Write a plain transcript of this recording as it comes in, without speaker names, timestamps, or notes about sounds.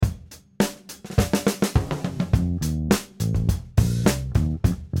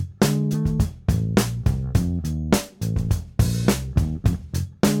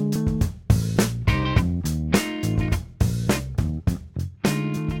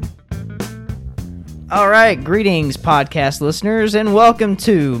All right, greetings, podcast listeners, and welcome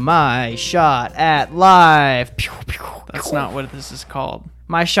to My Shot at Live. That's not what this is called.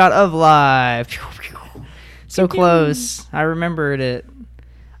 My Shot of Live. So close. I remembered it.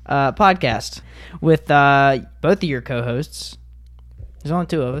 Podcast with both of your co-hosts. There's only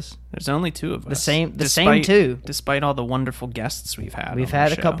two of us. There's only two of us. Same two. Despite all the wonderful guests we've had. We've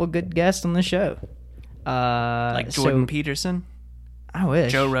had a couple good guests on the show. Like Jordan Peterson. I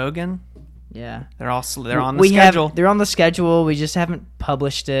wish. Joe Rogan. Yeah, they're on the schedule. They're on the schedule. We just haven't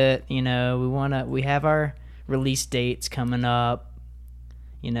published it. You know, we have our release dates coming up.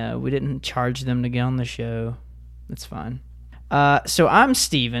 You know, we didn't charge them to get on the show. It's fine. So I'm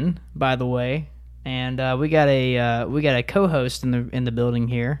Steven, by the way, and we got a co-host in the building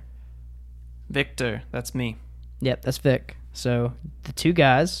here. Victor, that's me. Yep, that's Vic. So the two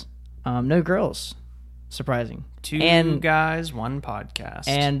guys, no girls. Surprising. Two guys, one podcast.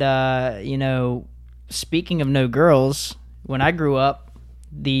 And, you know, speaking of no girls, when I grew up,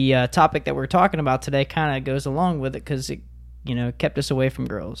 the topic that we're talking about today kind of goes along with it because it, you know, kept us away from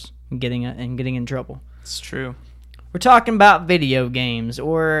girls and getting in trouble. It's true. We're talking about video games,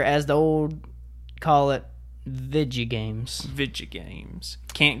 or as the old call it, video games. Video games.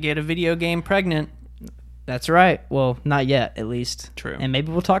 Can't get a video game pregnant. That's right. Well, not yet, at least. True. And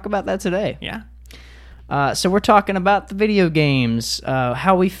maybe we'll talk about that today. Yeah. So we're talking about the video games,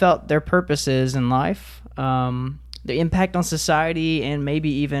 how we felt their purposes in life, the impact on society, and maybe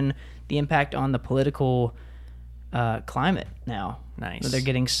even the impact on the political climate now. Nice. They're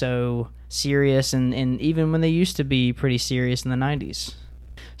getting so serious, and even when they used to be pretty serious in the 90s.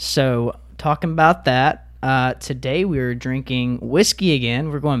 So talking about that, today we're drinking whiskey again.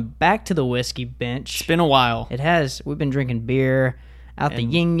 We're going back to the whiskey bench. It's been a while. It has. We've been drinking beer out the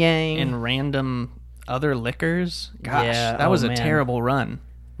yin-yang. And random other liquors. Gosh, yeah, that was a terrible run.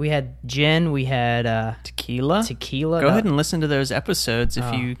 We had gin. We had tequila. Tequila. Go ahead and listen to those episodes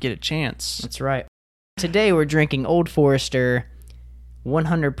if you get a chance. That's right. Today we're drinking Old Forester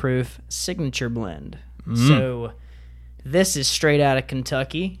 100 proof signature blend. So this is straight out of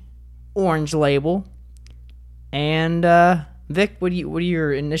Kentucky, orange label. And Vic, what are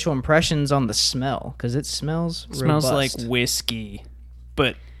your initial impressions on the smell? Because it smells smells robust. like whiskey,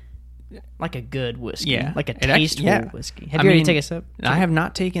 but like a good whiskey. Yeah, like a tasteful whiskey. Have I you already mean, taken a sip? I have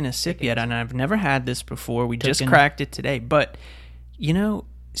not taken a sip yet, and I've never had this before. We just cracked it today. But, you know,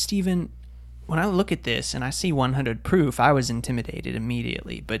 Steven, when I look at this and I see 100 proof, I was intimidated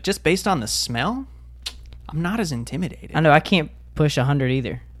immediately. But just based on the smell, I'm not as intimidated. I know, I can't push 100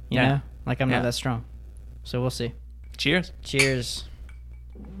 either. You know? Like, I'm not that strong. So we'll see. Cheers. Cheers.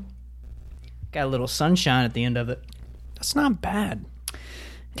 Got a little sunshine at the end of it. That's not bad.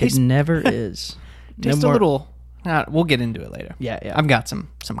 It never is. Just a little. We'll get into it later. Yeah. I've got some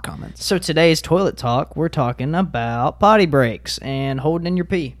comments. So today's toilet talk, we're talking about potty breaks and holding in your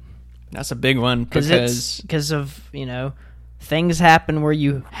pee. That's a big one because of, you know, things happen where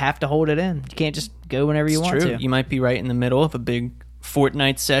you have to hold it in. You can't just go whenever you want to. You might be right in the middle of a big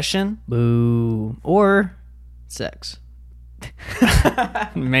Fortnite session. Boo. Or sex.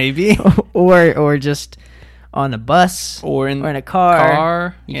 Maybe. or just on a bus or in a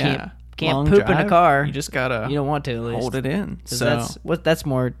car. You can't Long poop drive, in a car. You just gotta. You don't want to at least hold it in. So that's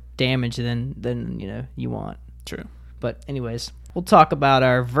more damage than you know you want. True. But anyways, we'll talk about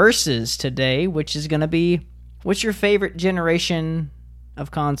our verses today, which is gonna be, what's your favorite generation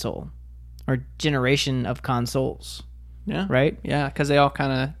of console, or generation of consoles? Yeah. Right. Yeah, because they all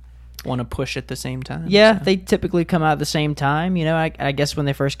kind of want to push at the same time. Yeah, so. They typically come out at the same time. You know, I guess when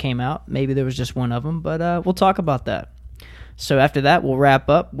they first came out, maybe there was just one of them, but we'll talk about that. So after that, we'll wrap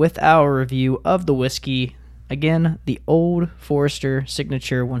up with our review of the whiskey. Again, the Old Forester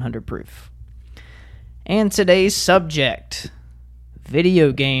Signature 100 proof. And today's subject,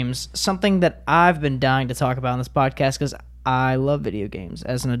 video games, something that I've been dying to talk about on this podcast because I love video games.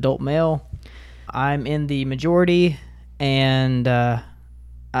 As an adult male, I'm in the majority, and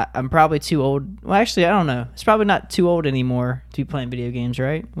I'm probably too old. Well, actually, I don't know. It's probably not too old anymore to be playing video games,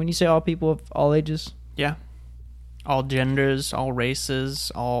 right? When you say all people of all ages? Yeah. All genders, all races,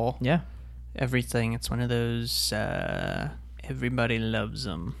 all... Yeah. Everything. It's one of those... everybody loves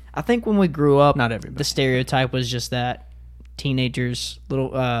them. I think when we grew up... Not everybody. The stereotype was just that teenage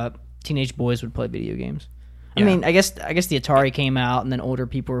boys would play video games. Yeah. I mean, I guess the Atari came out, and then older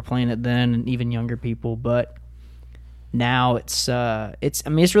people were playing it then, and even younger people, but... Now it's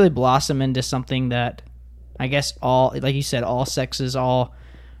really blossomed into something that I guess all, like you said, all sexes, all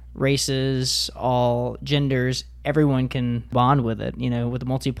races, all genders, everyone can bond with it, you know, with the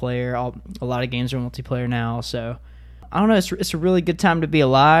multiplayer. A lot of games are multiplayer now, so I don't know. It's a really good time to be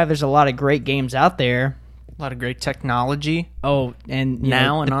alive. There's a lot of great games out there. A lot of great technology. Oh, and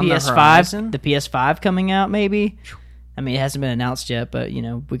now and on the PS5, the PS5 coming out maybe. I mean, it hasn't been announced yet, but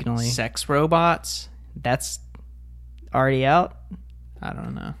we can only sex robots. That's already out. I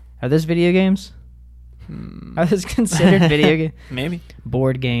don't know. Are those video games? Are those considered video games? Maybe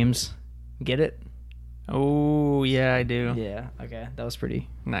board games. Get it? Oh yeah, I do. Yeah. Okay, that was pretty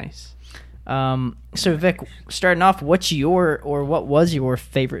nice. So Vic, starting off, what was your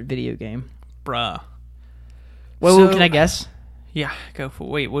favorite video game? Bruh. Well, can I guess? Yeah, go for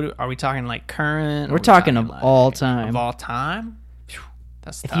it. Wait, what are we talking, like current? We're talking of all time. Of all time?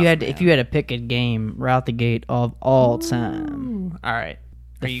 That's tough, if you had to pick a game right out the gate of all time. All right.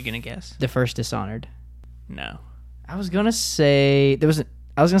 Are you gonna guess? The first Dishonored. No. I was gonna say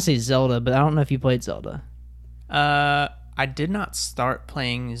Zelda, but I don't know if you played Zelda. I did not start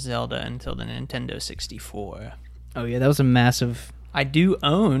playing Zelda until the Nintendo 64. Oh yeah, that was a massive. I do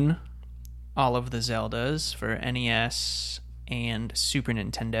own all of the Zeldas for NES and Super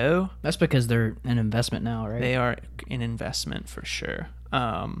Nintendo. That's because they're an investment now, right? They are an investment for sure.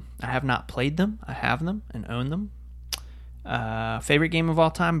 I have not played them. I have them and own them. Favorite game of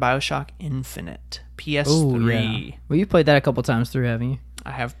all time, BioShock Infinite, PS3. Ooh, yeah. Well, you played that a couple times through, haven't you?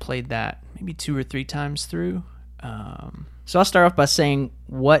 I have played that maybe 2 or 3 times through. So I'll start off by saying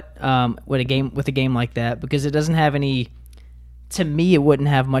with a game like that, because it doesn't have any. To me, it wouldn't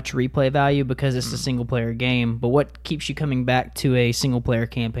have much replay value because it's a single player game. But what keeps you coming back to a single player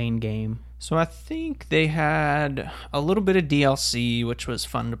campaign game? So I think they had a little bit of DLC, which was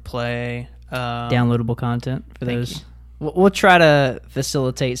fun to play. Downloadable content for those. We'll try to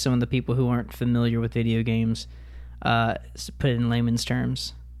facilitate some of the people who aren't familiar with video games. Put it in layman's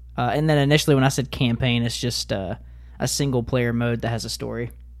terms. And then initially when I said campaign, it's just a single player mode that has a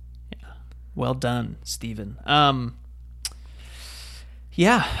story. Yeah. Well done, Steven. I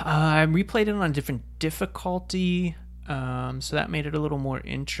replayed it on a different difficulty, so that made it a little more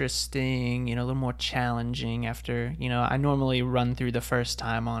interesting, a little more challenging after, I normally run through the first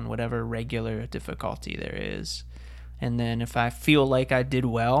time on whatever regular difficulty there is. And then if I feel like I did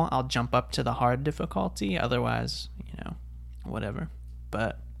well, I'll jump up to the hard difficulty. Otherwise, whatever.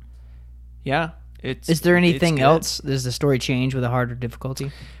 But, yeah. Is there anything else? Does the story change with a harder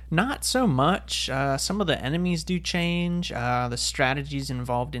difficulty? Not so much. Some of the enemies do change. The strategies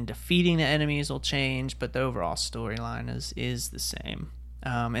involved in defeating the enemies will change, but the overall storyline is the same.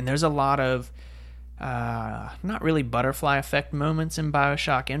 And there's a lot of not really butterfly effect moments in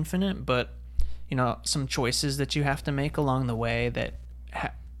BioShock Infinite, but some choices that you have to make along the way that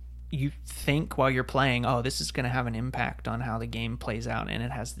you think while you're playing, oh, this is going to have an impact on how the game plays out, and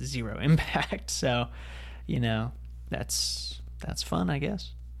it has 0 impact. So, that's fun, I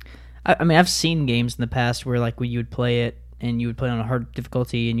guess. I mean, I've seen games in the past where, like, when you would play it and you would play on a hard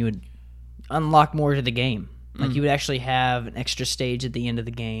difficulty and you would unlock more to the game. Like, you would actually have an extra stage at the end of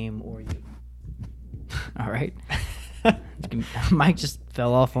the game, or you... All right. Mike just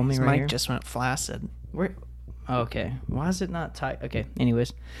fell off on me right here. Mike just went flaccid. Okay. Why is it not tight? Okay.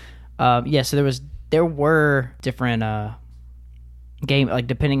 Anyways. So there were different game, like,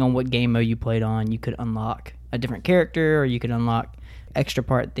 depending on what game mode you played on, you could unlock a different character, or you could unlock extra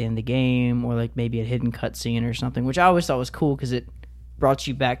part at the end of the game, or like maybe a hidden cutscene or something, which I always thought was cool because it brought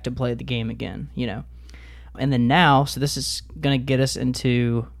you back to play the game again, And then now, so this is going to get us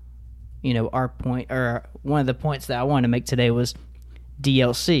into, our point, or one of the points that I wanted to make today was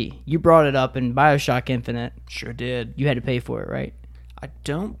DLC. You brought it up in BioShock Infinite. Sure did. You had to pay for it, right? I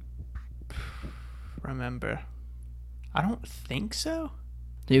don't remember. I don't think so.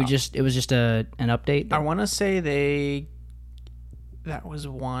 It was just an update. I want to say that was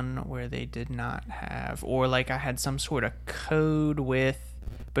one where they did not have, or like I had some sort of code with,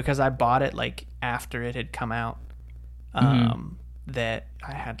 because I bought it like after it had come out. That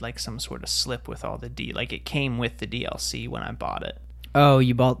I had like some sort of slip with all the like it came with the DLC when I bought it. Oh,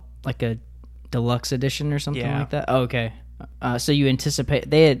 you bought like a deluxe edition or something like that? Oh, okay. So you anticipate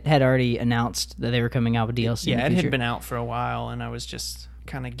they had already announced that they were coming out with DLC. Yeah, in the it future. had been out for a while, and I was just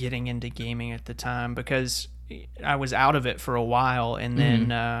kind of getting into gaming at the time because I was out of it for a while, and then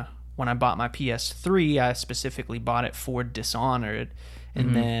when I bought my PS3, I specifically bought it for Dishonored.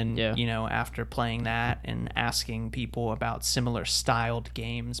 And then, after playing that and asking people about similar styled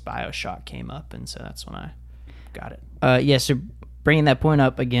games, BioShock came up, and so that's when I got it. So bringing that point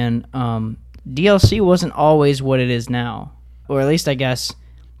up again, DLC wasn't always what it is now. Or at least I guess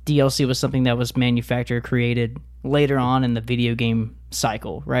DLC was something that was manufactured, created later on in the video game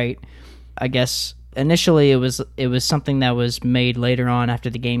cycle, right? I guess initially it was something that was made later on after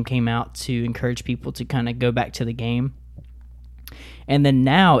the game came out to encourage people to kind of go back to the game And then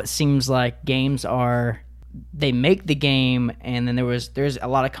now it seems like they make the game, and then there's a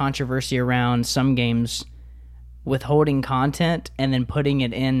lot of controversy around some games withholding content and then putting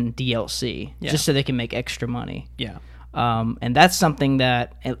it in DLC just so they can make extra money. Yeah. And that's something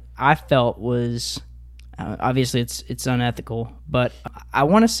that I felt was obviously it's unethical, but I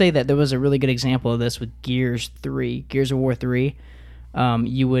want to say that there was a really good example of this with Gears of War 3. When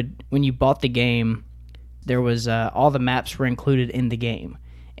you bought the game, there was all the maps were included in the game.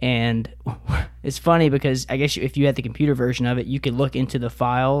 And it's funny because I guess if you had the computer version of it, you could look into the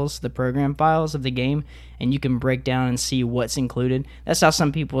program files of the game, and you can break down and see what's included. That's how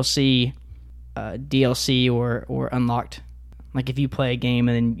some people see DLC or unlocked. Like if you play a game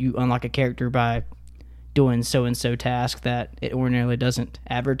and then you unlock a character by doing so-and-so task that it ordinarily doesn't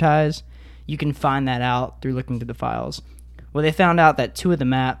advertise, you can find that out through looking through the files. Well, they found out that two of the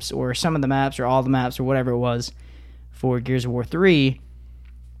maps, or some of the maps, or all the maps, or whatever it was for Gears of War 3,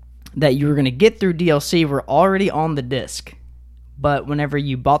 that you were going to get through DLC were already on the disc. But whenever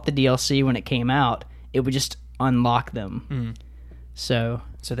you bought the DLC when it came out, it would just unlock them. So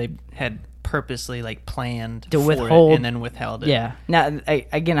they had purposely planned to for withhold it and then withheld it. Yeah. Now,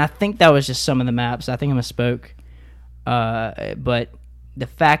 I think that was just some of the maps. I think I misspoke. But the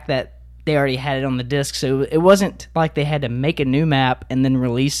fact that they already had it on the disc, so it wasn't like they had to make a new map and then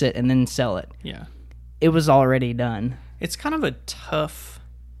release it and then sell it. Yeah. It was already done. It's kind of a tough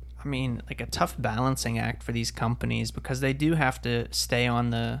balancing act for these companies, because they do have to stay on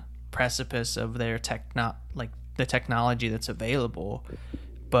the precipice of their the technology that's available.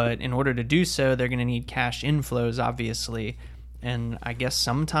 But in order to do so, they're going to need cash inflows, obviously. And I guess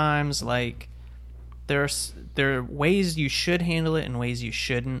sometimes there are ways you should handle it and ways you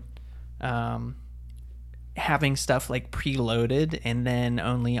shouldn't. Having stuff preloaded and then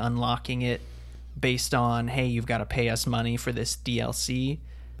only unlocking it based on, hey, you've got to pay us money for this DLC,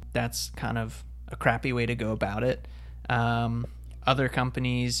 that's kind of a crappy way to go about it. Other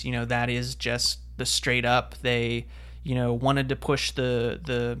companies, that is just the straight up, they wanted to push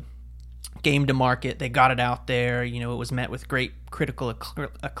the game to market. They got it out there. It was met with great critical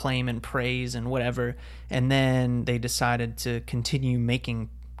acclaim and praise and whatever. And then they decided to continue making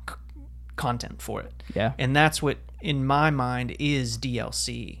content for it. Yeah. And that's what, in my mind, is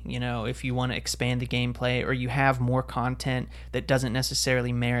DLC. If you want to expand the gameplay, or you have more content that doesn't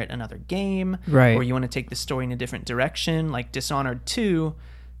necessarily merit another game, right, or you want to take the story in a different direction, like Dishonored 2,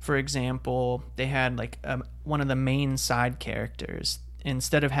 for example, they had one of the main side characters.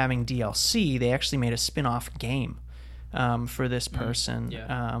 Instead of having DLC, they actually made a spin-off game for this person.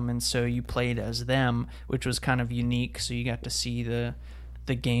 Yeah. And so you played as them, which was kind of unique. So you got to see the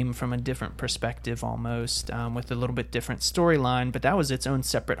game from a different perspective almost, with a little bit different storyline. But that was its own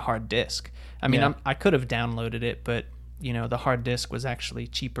separate hard disk. I mean, I could have downloaded it, but the hard disk was actually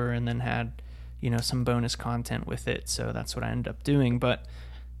cheaper and then had some bonus content with it. So that's what I ended up doing. But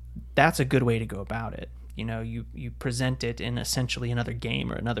that's a good way to go about it. You present it in essentially another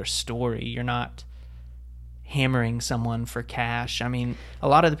game or another story. You're not hammering someone for cash. I mean, a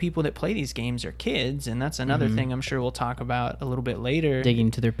lot of the people that play these games are kids, and that's another thing I'm sure we'll talk about a little bit later. Digging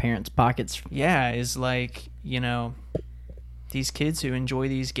into their parents' pockets. Yeah, is these kids who enjoy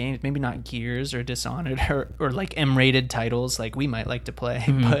these games, maybe not Gears or Dishonored or M-rated titles like we might like to play,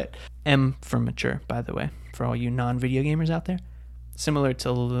 but M for mature, by the way, for all you non-video gamers out there. Similar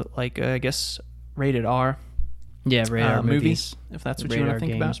to I guess rated R. Yeah, rated R movies, if that's what you want to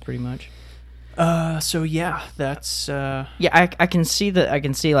think about. Pretty much. So yeah, that's I can see that. I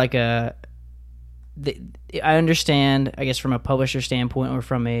can see I understand, I guess, from a publisher standpoint or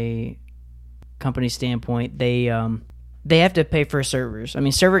from a company standpoint, they have to pay for servers. I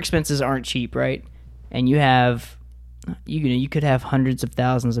mean, server expenses aren't cheap, right? And you could have hundreds of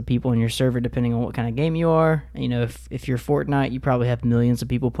thousands of people in your server depending on what kind of game you are. If you're Fortnite, you probably have millions of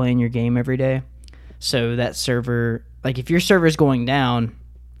people playing your game every day. So that server, if your server is going down,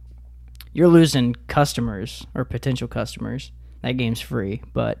 you're losing customers or potential customers. That game's free,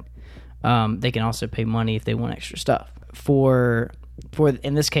 but they can also pay money if they want extra stuff. For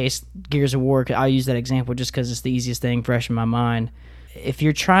in this case, Gears of War, I'll use that example just because it's the easiest thing fresh in my mind. If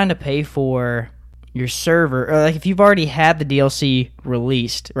you're trying to pay for your server, or if you've already had the DLC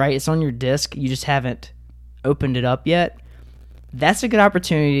released, right? It's on your disc, you just haven't opened it up yet. That's a good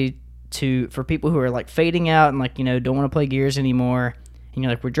opportunity for people who are fading out and don't want to play Gears anymore. And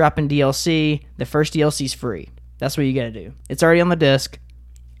you're we're dropping DLC. The first DLC's free. That's what you got to do. It's already on the disc.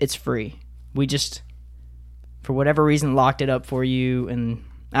 It's free. We just, for whatever reason, locked it up for you, and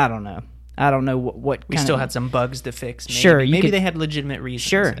I don't know. What we still had some bugs to fix. Maybe. Sure, maybe they had legitimate reasons.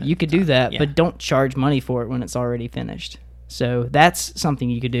 Sure, you could do that, but don't charge money for it when it's already finished. So that's something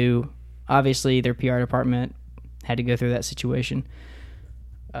you could do. Obviously, their PR department had to go through that situation.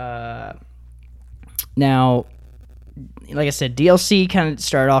 Now, like I said, DLC kind of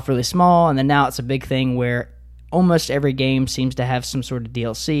started off really small, and then now it's a big thing where almost every game seems to have some sort of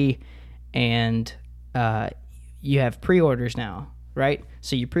DLC, and you have pre-orders now, right?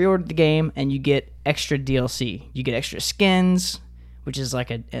 So you pre-order the game, and you get extra DLC. You get extra skins, which is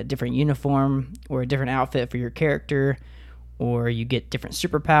like a different uniform or a different outfit for your character, or you get different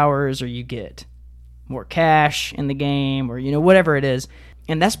superpowers, or you get more cash in the game, or whatever it is.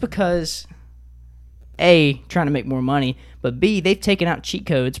 And that's because A, trying to make more money, but B, they've taken out cheat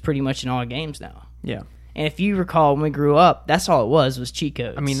codes pretty much in all games now. Yeah. And if you recall, when we grew up, that's all it was cheat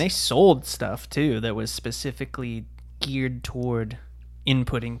codes. I mean, they sold stuff too that was specifically geared toward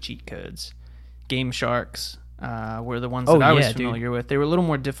inputting cheat codes. Game Sharks were the ones that I was familiar with. They were a little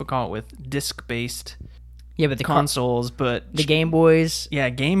more difficult with disc-based but the consoles, but the Game Boys. Yeah,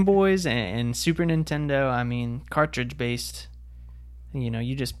 Game Boys and Super Nintendo, I mean, cartridge-based.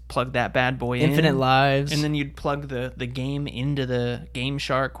 You just plug that bad boy in. Infinite Lives. And then you'd plug the game into the Game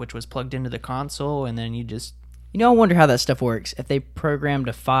Shark, which was plugged into the console, and then you just... I wonder how that stuff works. If they programmed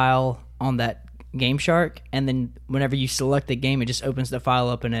a file on that Game Shark, and then whenever you select the game, it just opens the file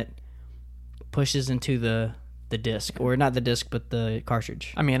up and it pushes into the disc. Or not the disc, but the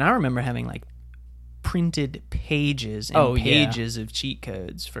cartridge. I mean, I remember having, like, printed pages and pages of cheat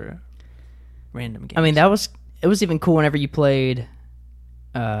codes for random games. I mean, it was even cool whenever you played...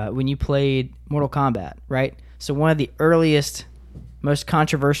 when you played Mortal Kombat, right? So one of the earliest, most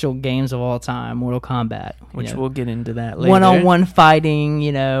controversial games of all time, Mortal Kombat. Which we'll get into that later. One-on-one fighting,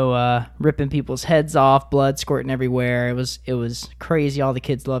 ripping people's heads off, blood squirting everywhere. It was crazy. All the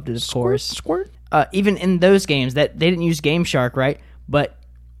kids loved it, of course. Squirt. Even in those games, that they didn't use Game Shark, right? But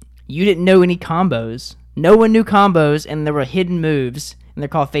you didn't know any combos. No one knew combos, and there were hidden moves, and they're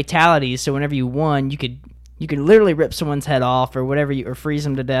called fatalities. So whenever you won, you could literally rip someone's head off or whatever, or freeze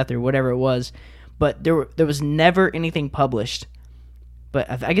them to death or whatever it was. But there was never anything published.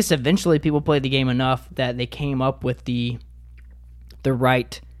 But I guess eventually people played the game enough that they came up with the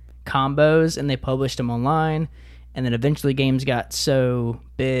right combos and they published them online. And then eventually games got so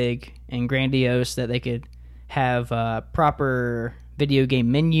big and grandiose that they could have proper video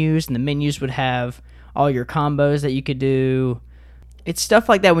game menus, and the menus would have all your combos that you could do. It's stuff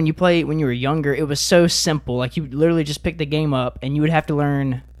like that when you were younger. It was so simple. Like, you would literally just pick the game up, and you would have to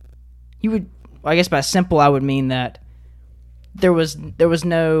learn. I guess by simple, I would mean that there was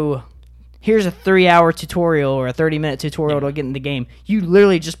no, here's a 3-hour tutorial or a 30-minute tutorial to get in the game. You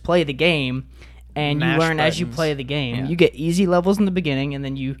literally just play the game, and you learn as you play the game. Yeah. You get easy levels in the beginning, and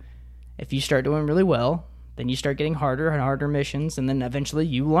then if you start doing really well, then you start getting harder and harder missions, and then eventually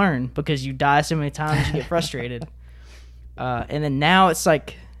you learn because you die so many times you get frustrated. And then now it's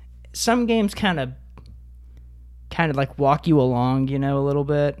like some games kind of like walk you along, a little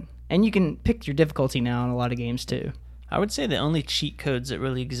bit. And you can pick your difficulty now in a lot of games too. I would say the only cheat codes that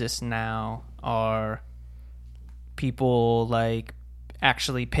really exist now are people like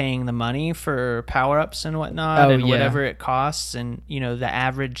actually paying the money for power-ups and whatnot whatever it costs. And, the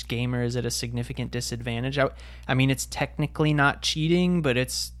average gamer is at a significant disadvantage. I mean, it's technically not cheating, but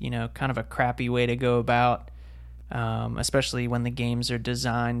it's, kind of a crappy way to go about especially when the games are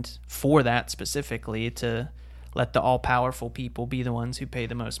designed for that specifically, to let the all-powerful people be the ones who pay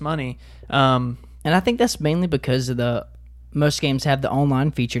the most money. And I think that's mainly because most games have the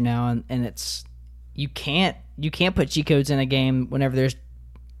online feature now, and it's you can't put cheat codes in a game whenever there's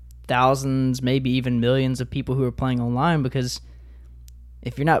thousands, maybe even millions of people who are playing online, because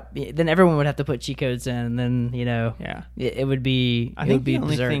if you're not, then everyone would have to put cheat codes in, and then it would be. I think the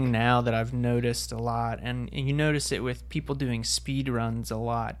only thing now that I've noticed a lot, and you notice it with people doing speed runs a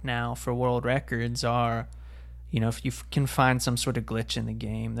lot now for world records, are, if you can find some sort of glitch in the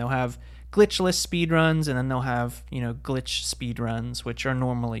game, they'll have glitchless speed runs, and then they'll have glitch speed runs, which are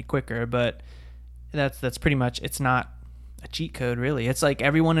normally quicker, but that's pretty much, it's not a cheat code really. It's like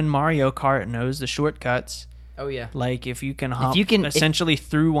everyone in Mario Kart knows the shortcuts. Oh yeah. Like if you can hop essentially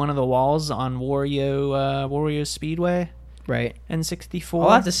through one of the walls on Wario Speedway, right? N64. All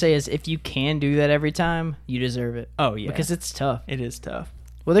I have to say is, if you can do that every time, you deserve it. Oh yeah, because it's tough. It is tough.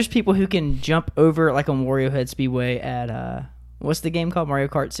 Well, there's people who can jump over, like on Wario Head Speedway at what's the game called? Mario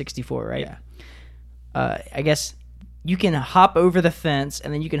Kart 64, right? Yeah. I guess you can hop over the fence,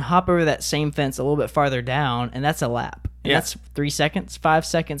 and then you can hop over that same fence a little bit farther down, and that's a lap. And that's 3 seconds, 5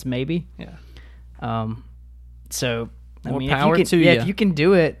 seconds, maybe. Yeah. So, I mean, if you can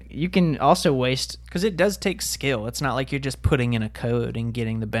do it, you can also waste, because it does take skill. It's not like you're just putting in a code and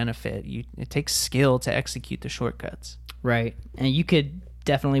getting the benefit. It takes skill to execute the shortcuts. Right. And you could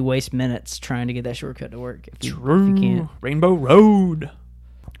definitely waste minutes trying to get that shortcut to work if you can't. Rainbow Road.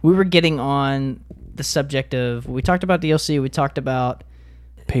 We were getting on the subject of, we talked about DLC, we talked about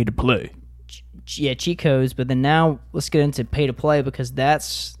pay to play. Cheat codes, but then now let's get into pay to play, because that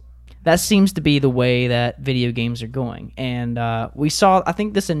seems to be the way that video games are going. And we saw, I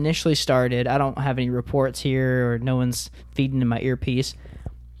think this initially started, I don't have any reports here or no one's feeding in my earpiece,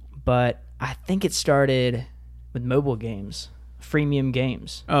 but I think it started with mobile games, freemium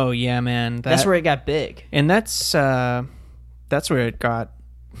games. Oh yeah, man. That's where it got big. And that's where it got,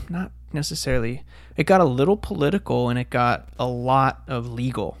 not necessarily, it got a little political, and it got a lot of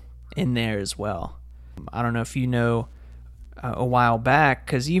legal in there as well. I don't know if you know, a while back,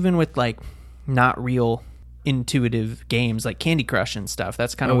 because even with like not real intuitive games like Candy Crush and stuff,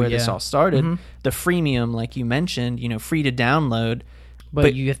 that's kind of where this all started. Mm-hmm. The freemium, like you mentioned, free to download,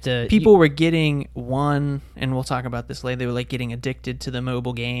 but you have to. People were getting one, and we'll talk about this later. They were like getting addicted to the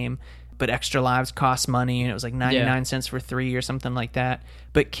mobile game, but extra lives cost money, and it was like 99 cents for 3 or something like that.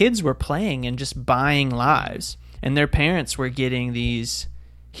 But kids were playing and just buying lives, and their parents were getting these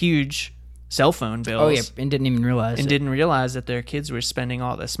huge cell phone bills. Oh yeah, and didn't even realize didn't realize that their kids were spending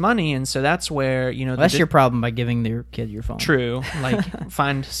all this money. And so that's where that's your problem by giving your kid your phone. True. Like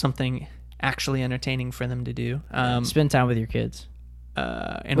find something actually entertaining for them to do. Spend time with your kids.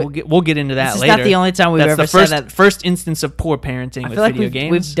 And we'll get into that later. It's not the only time we've ever said that. First instance of poor parenting with video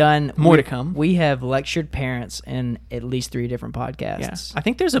games. We've done more to come. We have lectured parents in at least 3 different podcasts. Yeah. I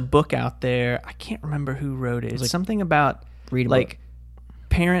think there's a book out there. I can't remember who wrote it. It's like, something about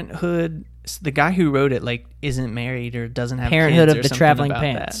parenthood. The guy who wrote it isn't married or doesn't have Parenthood kids of the Traveling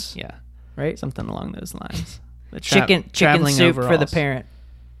Pants. That. Yeah, right. Something along those lines. Chicken soup overalls. For the parent.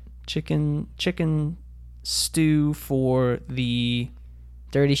 Chicken stew for the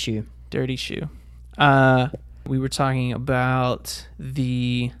dirty shoe. We were talking about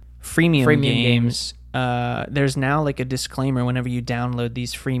the freemium games. There's now like a disclaimer whenever you download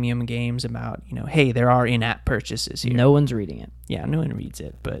these freemium games about, hey, there are in-app purchases here. No one's reading it. Yeah, no one reads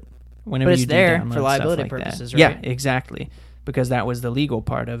it, but whenever it's you there download for liability like purposes, that, right? Yeah, exactly. Because that was the legal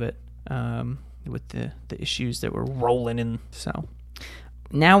part of it, with the issues that were rolling in. So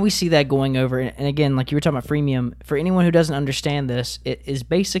now we see that going over, and again, like you were talking about freemium, for anyone who doesn't understand this, it is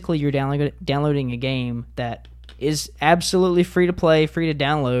basically you're downloading a game that is absolutely free to play, free to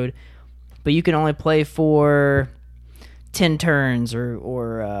download, but you can only play for 10 turns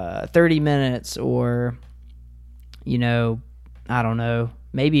or 30 minutes or, I don't know,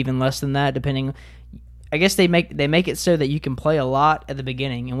 maybe even less than that, depending. I guess they make it so that you can play a lot at the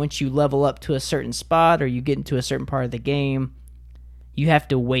beginning, and once you level up to a certain spot or you get into a certain part of the game, you have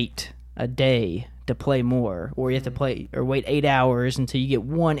to wait a day to play more, or you have to wait 8 hours until you get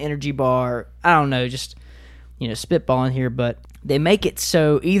one energy bar. I don't know, just spitballing here, but they make it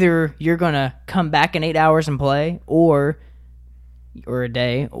so either you're gonna come back in 8 hours and play, or a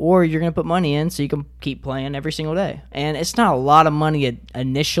day, or you're gonna put money in so you can keep playing every single day. And it's not a lot of money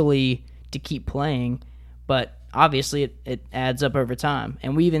initially to keep playing, but obviously it adds up over time.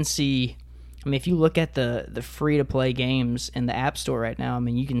 And we even see, if you look at the free-to-play games in the App Store right now,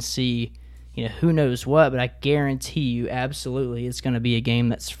 you can see, who knows what, but I guarantee you absolutely it's going to be a game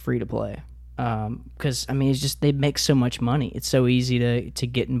that's free-to-play. Because, it's just, they make so much money. It's so easy to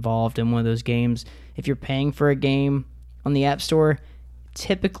get involved in one of those games. If you're paying for a game on the App Store,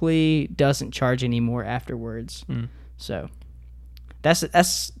 typically doesn't charge any more afterwards. So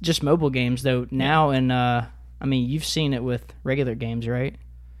that's just mobile games, though. Now, and you've seen it with regular games, right?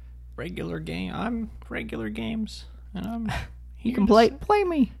 I'm regular games, and I'm you can play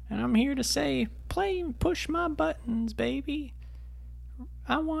me, and I'm here to say, push my buttons, baby.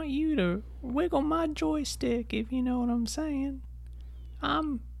 I want you to wiggle my joystick, if you know what I'm saying. I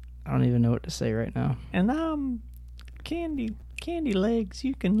don't even know what to say right now. And I'm candy legs.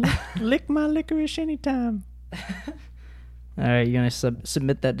 You can lick my licorice anytime. All right, you're gonna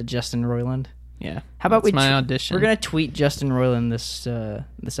submit that to Justin Roiland. Yeah. How about my audition? We're gonna tweet Justin Roiland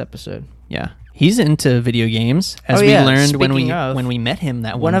this episode. Yeah, he's into video games, as we learned when we met him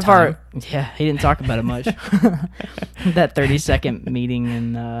that one time. He didn't talk about it much. That 30-second meeting,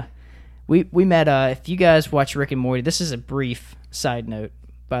 and we met. If you guys watch Rick and Morty, this is a brief side note,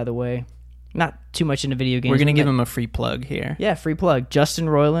 by the way. Not too much into video games. We're gonna give him a free plug here. Yeah, free plug. Justin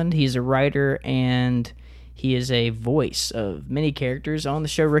Roiland. He's a writer and he is a voice of many characters on the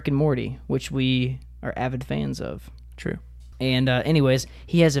show Rick and Morty, which we are avid fans of. True. And anyways,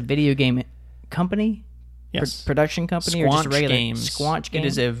 he has a video game company, production company, Squanch or just a regular Games. Squanch Games. It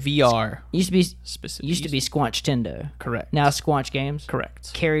is a VR. Used to be Squanch Tendo. Correct. Now Squanch Games.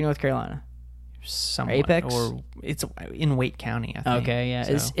 Correct. Cary, North Carolina. somewhat. Apex? Or it's in Wake County, I think. Okay, yeah.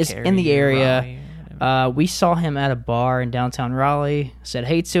 So It's Cary in the or area. Raleigh, We saw him at a bar in downtown Raleigh, said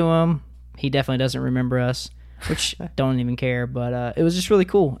hey to him. He definitely doesn't remember us, which don't even care, but it was just really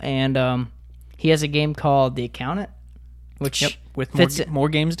cool. And he has a game called The Accountant, which with fits more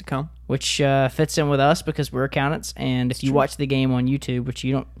games to come. which fits in with us because we're accountants. And if you watch the game on YouTube, which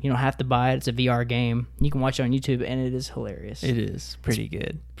you don't have to buy it, it's a VR game. You can watch it on YouTube, and it is hilarious. It is pretty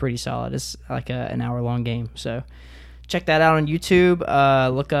good. Pretty solid. It's like an hour-long game. So check that out on YouTube.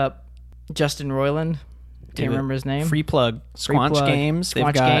 Look up Justin Roiland. Can't remember his name. Free plug. Squanch Games. They've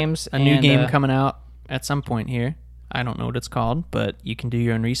Squanch got Games. a new game coming out at some point here. I don't know what it's called, but you can do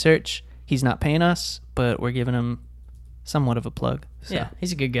your own research. He's not paying us, but we're giving him somewhat of a plug. So. Yeah,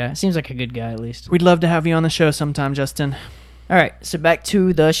 he's a good guy. Seems like a good guy, at least. We'd love to have you on the show sometime, Justin. All right, so back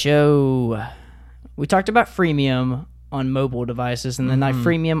to the show. We talked about freemium on mobile devices, and then not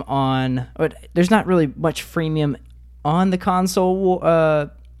freemium on... There's not really much freemium on the console. I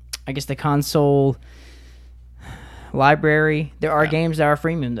guess the console library. There are games that are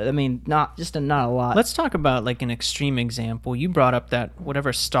freemium. I mean, not a lot. Let's talk about like an extreme example. You brought up that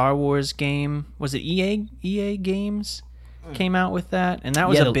whatever Star Wars game. Was it EA Games came out with that? And that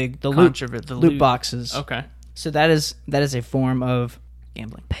was a big controversy. The loot boxes. Okay. So that is a form of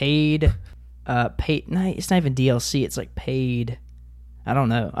Gambling. Paid. No, it's not even DLC. It's like paid. I don't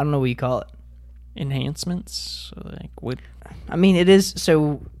know what you call it. Enhancements? Like what? I mean, it is.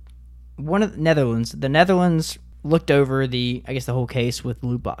 So one of the Netherlands looked over the whole case with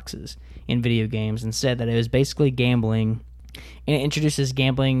loot boxes in video games and said that it was basically gambling, and it introduces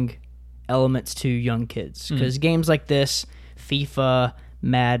gambling elements to young kids because games like this, FIFA,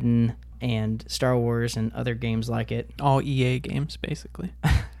 Madden, and Star Wars and other games like it, all EA games basically.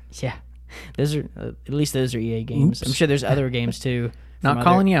 Yeah, those are at least those are EA games. Oops. I'm sure there's other games too. Not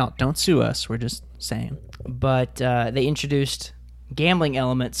calling you out. Don't sue us. We're just saying. But they introduced gambling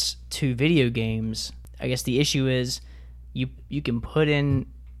elements to video games. I guess the issue is you can put in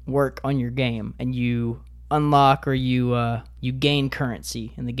work on your game and you unlock or you gain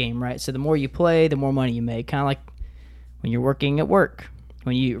currency in the game, right? So the more you play, the more money you make. Kind of like when you're working at work.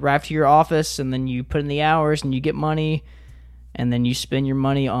 When you arrive to your office and then you put in the hours and you get money and then you spend your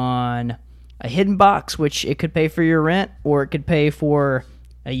money on a hidden box, which it could pay for your rent or it could pay for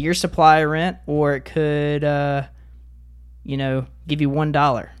a year's supply of rent or it could, give you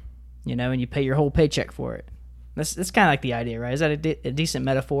 $1. And you pay your whole paycheck for it. That's kind of like the idea, right? Is that a decent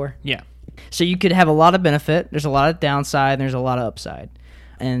metaphor? Yeah. So you could have a lot of benefit. There's a lot of downside, and there's a lot of upside.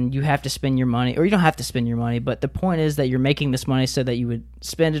 And you have to spend your money, or you don't have to spend your money, but the point is that you're making this money so that you would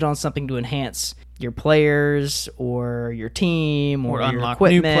spend it on something to enhance your players or your team or your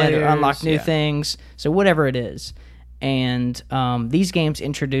equipment or unlock new things. So whatever it is. And these games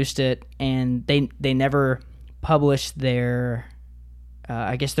introduced it, and they never published their...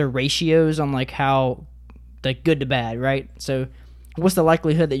 their ratios on like how like good to bad, right? So what's the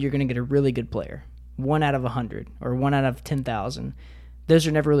likelihood that you're going to get a really good player? 1 out of 100 or 1 out of 10,000. Those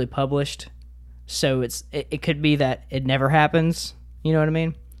are never really published. So it could be that it never happens. You know what I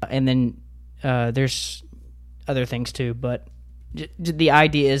mean? And then there's other things too. But the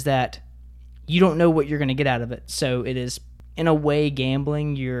idea is that you don't know what you're going to get out of it. So it is in a way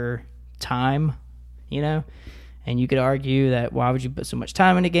gambling your time, And you could argue that why would you put so much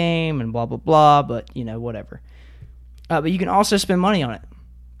time in a game and blah, blah, blah, but, whatever. But you can also spend money on it.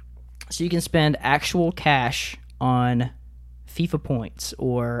 So you can spend actual cash on FIFA points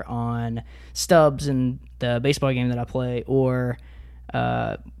or on stubs in the baseball game that I play or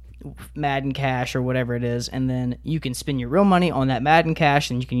Madden cash or whatever it is. And then you can spend your real money on that Madden cash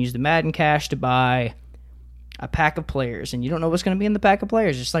and you can use the Madden cash to buy a pack of players, and you don't know what's going to be in the pack of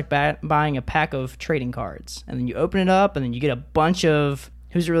players. It's just like buying a pack of trading cards, and then you open it up, and then you get a bunch of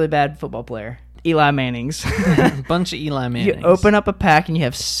who's a really bad football player, Eli Manning's. A bunch of Eli Mannings. You open up a pack, and you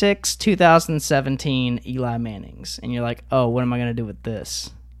have 6 2017 Eli Mannings, and you're like, oh, what am I going to do with this?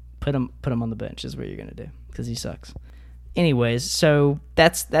 Put him on the bench is what you're going to do because he sucks. Anyways, so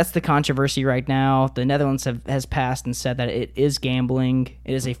that's the controversy right now. The Netherlands has passed and said that it is gambling.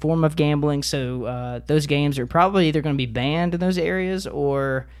 It is a form of gambling, so those games are probably either going to be banned in those areas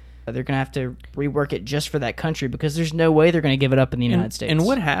or they're going to have to rework it just for that country because there's no way they're going to give it up in the United States. And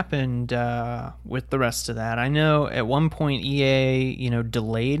what happened with the rest of that? I know at one point EA,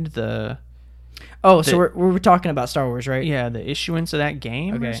 delayed the... Oh, so we're talking about Star Wars, right? Yeah, the issuance of that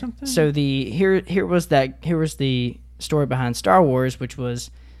game or something? So here was the story behind Star Wars, which was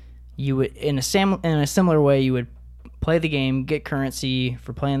you would in a similar way you would play the game, get currency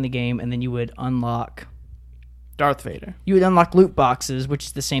for playing the game, and then you would unlock Darth Vader. You would unlock loot boxes, which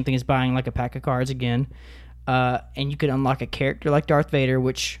is the same thing as buying like a pack of cards again. And you could unlock a character like Darth Vader,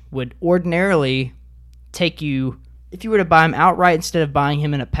 which would ordinarily take you, if you were to buy him outright instead of buying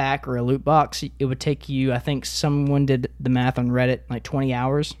him in a pack or a loot box, it would take you, I think someone did the math on Reddit, like 20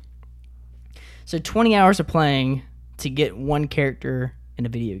 hours. So 20 hours of playing to get one character in a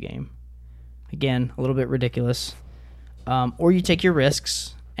video game. Again, a little bit ridiculous. Or you take your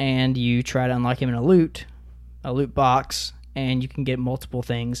risks and you try to unlock him in a loot box, and you can get multiple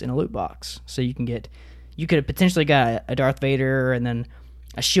things in a loot box. So you could have potentially got a Darth Vader and then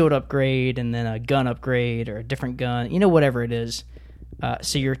a shield upgrade and then a gun upgrade or a different gun, whatever it is.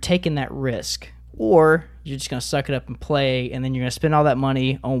 So you're taking that risk. Or you're just going to suck it up and play, and then you're going to spend all that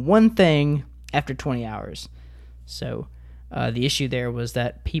money on one thing after 20 hours. So the issue there was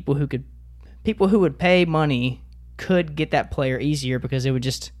that people who would pay money could get that player easier because it would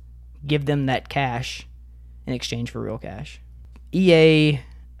just give them that cash in exchange for real cash. EA,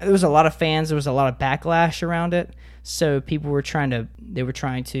 there was a lot of fans, there was a lot of backlash around it, so people were trying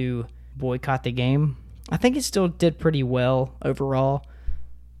to boycott the game. I think it still did pretty well overall,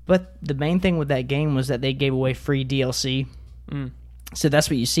 but the main thing with that game was that they gave away free DLC. So that's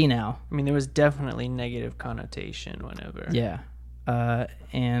what you see now. I mean, there was definitely negative connotation whenever. Yeah.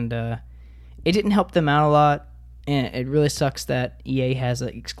 And it didn't help them out a lot, and it really sucks that EA has an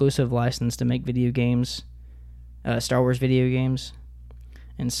exclusive license to make video games, Star Wars video games,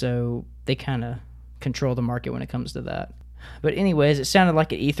 and so they kind of control the market when it comes to that. But anyways, it sounded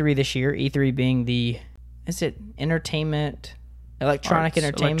like at E3 this year, E3 being entertainment, electronic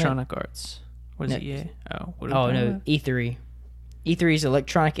entertainment? Electronic Arts. What is it, EA? No, E3. E3 is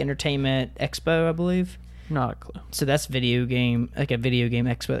Electronic Entertainment Expo, I believe. Not a clue. So that's a video game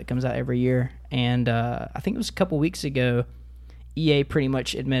expo that comes out every year. And I think it was a couple weeks ago, EA pretty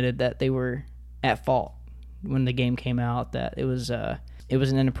much admitted that they were at fault when the game came out, that it was an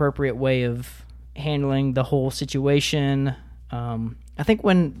inappropriate way of handling the whole situation. I think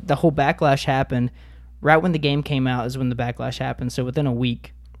when the whole backlash happened, right when the game came out is when the backlash happened. So within a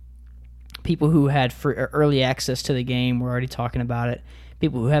week, people who had early access to the game were already talking about it.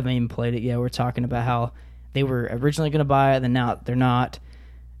 People who haven't even played it yet were talking about how they were originally going to buy it, and now they're not.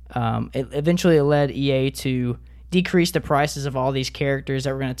 It eventually led EA to decrease the prices of all these characters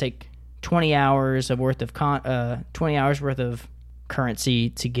that were going to take 20 hours worth of currency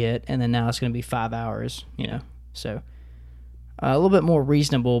to get, and then now it's going to be 5 hours. So a little bit more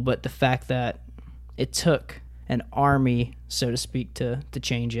reasonable. But the fact that it took an army, so to speak, to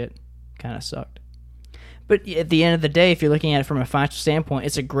change it kind of sucked. But at the end of the day, if you're looking at it from a financial standpoint,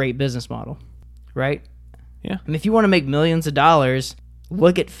 it's a great business model, right? Yeah. I mean, if you want to make millions of dollars,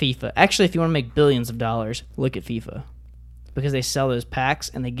 look at FIFA. Actually, if you want to make billions of dollars, look at FIFA. Because they sell those packs,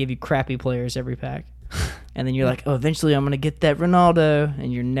 and they give you crappy players every pack. And then you're like, oh, eventually I'm going to get that Ronaldo,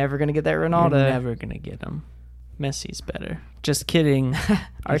 and you're never going to get that Ronaldo. You're never going to get him. Messi's better. Just kidding.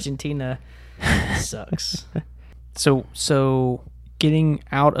 Argentina sucks. So getting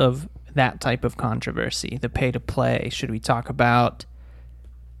out of that type of controversy, the pay-to-play, should we talk about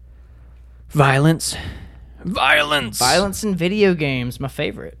violence? Violence in video games, my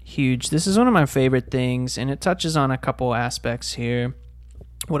favorite. Huge. This is one of my favorite things, and it touches on a couple aspects here.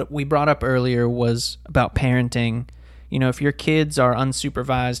 What we brought up earlier was about parenting. If your kids are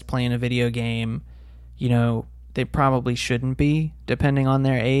unsupervised playing a video game, they probably shouldn't be, depending on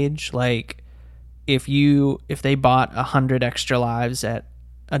their age. Like, if they bought 100 extra lives at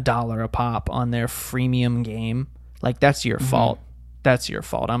 $1 a pop on their freemium game, like, that's your fault. That's your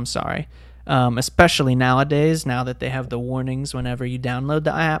fault. I'm sorry. Especially nowadays, now that they have the warnings whenever you download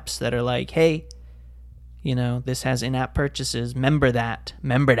the apps that are like, hey, this has in-app purchases. Remember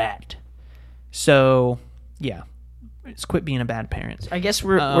that. So, yeah, just quit being a bad parent. I guess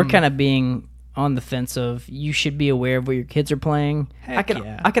we're kind of being on the fence of you should be aware of what your kids are playing. I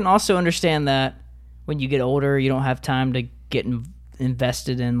can also understand that when you get older, you don't have time to get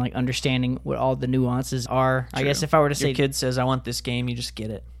invested in like understanding what all the nuances are. True. I guess if I were to say your kid says I want this game, you just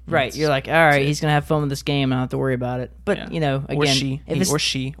get it. Right. You're like, all right, he's gonna have fun with this game. I don't have to worry about it. But again,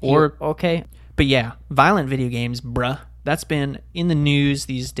 okay. But yeah, violent video games, bruh. That's been in the news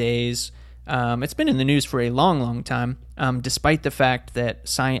these days. It's been in the news for a long, long time, despite the fact that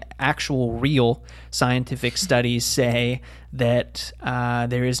actual real scientific studies say that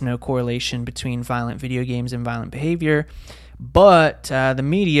there is no correlation between violent video games and violent behavior. But the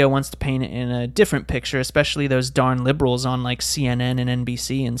media wants to paint it in a different picture, especially those darn liberals on like CNN and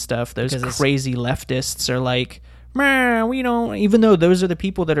NBC and stuff. Those crazy leftists are like, we don't, even though those are the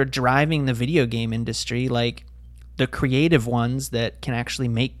people that are driving the video game industry, like the creative ones that can actually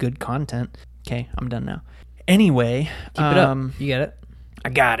make good content. Okay, I'm done now. Anyway, keep it up. You get it. I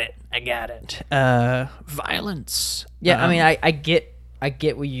got it. Violence. Yeah, I mean, I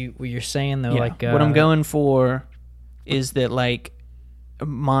get what you're saying though. Yeah, like what I'm going for is that like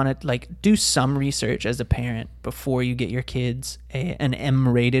do some research as a parent before you get your kids an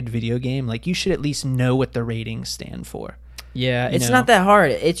M-rated video game. Like you should at least know what the ratings stand for. Yeah, it's not that hard.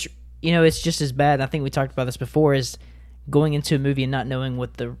 It's it's just as bad. I think we talked about this before. Is going into a movie and not knowing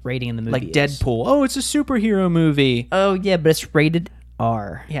what the rating in the movie like is. Deadpool. Oh, it's a superhero movie. Oh yeah, but it's rated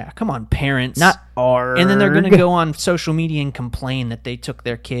R. Yeah, come on, parents. Not R. And then they're going to go on social media and complain that they took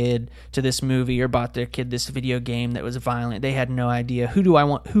their kid to this movie or bought their kid this video game that was violent. They had no idea.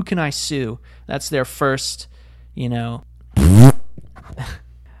 Who can I sue? That's their first, That's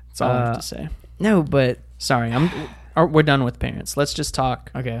all I have to say. No, but... Sorry, we're done with parents. Let's just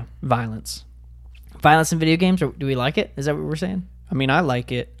talk violence. Violence in video games? Or do we like it? Is that what we're saying? I mean, I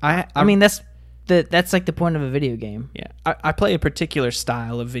like it. I mean, that's like the point of a video game. Yeah, I play a particular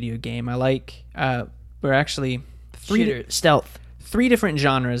style of video game. I like. We're actually stealth. 3 different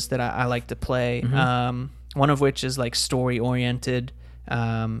genres that I like to play. Mm-hmm. One of which is like story oriented.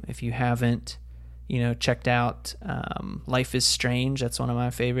 If you haven't, checked out Life is Strange, that's one of my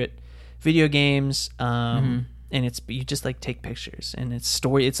favorite video games. And you just like take pictures and it's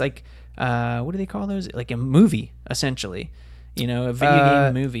story. It's like what do they call those? Like a movie essentially. A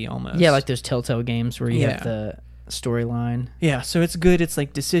video game movie almost. Yeah, like those Telltale games where you have the storyline. Yeah, so it's good. It's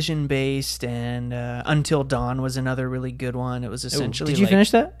like decision-based, and Until Dawn was another really good one. It was essentially... Did you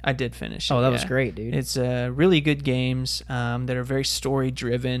finish that? I did finish it. Oh, that yeah. was great, dude. It's really good games that are very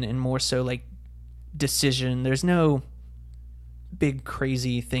story-driven and more so like decision. There's no big,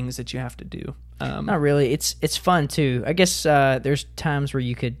 crazy things that you have to do. Not really. It's fun, too. I guess there's times where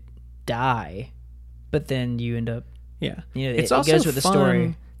you could die, but then you end up... Yeah, it goes with the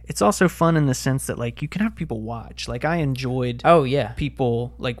story. It's also fun in the sense that like you can have people watch. Like I enjoyed. Oh yeah,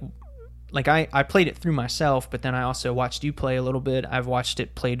 people like I played it through myself, but then I also watched you play a little bit. I've watched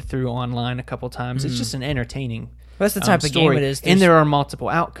it played through online a couple times. It's just an entertaining. Well, that's the type of story. game it is. And there are multiple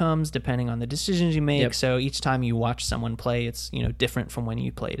outcomes depending on the decisions you make. Yep. So each time you watch someone play, it's different from when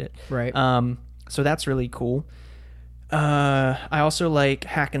you played it. Right. So that's really cool. I also like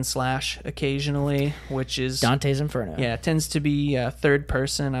hack and slash occasionally, which is Dante's Inferno. Yeah, it tends to be third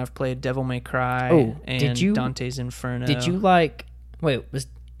person. I've played Devil May Cry and Dante's Inferno. Did you was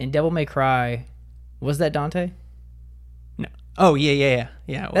in Devil May Cry, was that Dante? No. Oh, yeah.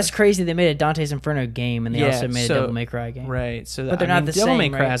 That's crazy. They made a Dante's Inferno game, and they also made a Devil May Cry game. Right. So but they're not the Devil same, May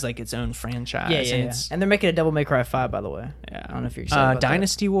Cry right? has like its own franchise. Yeah. And they're making a Devil May Cry 5, by the way. Yeah. I don't know if you're excited about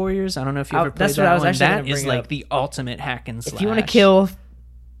Dynasty Warriors. I don't know if you ever played that's that what I was one. actually That bring is up. like the ultimate hack and slash. If you want to kill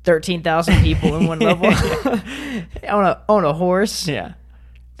 13,000 people in one level on a horse, yeah,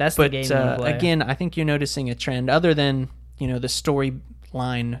 that's the game you want to play. Again, I think you're noticing a trend other than the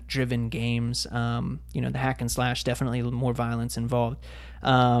storyline driven games. The hack and slash, definitely more violence involved.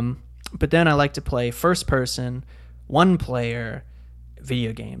 But then I like to play first person, one player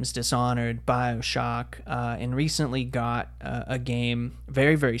video games, Dishonored, BioShock, and recently got a game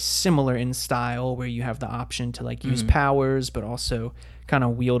very, very similar in style where you have the option to like use powers but also kind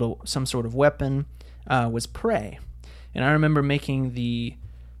of wield some sort of weapon, was Prey. And I remember making the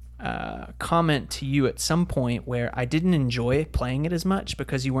comment to you at some point where I didn't enjoy playing it as much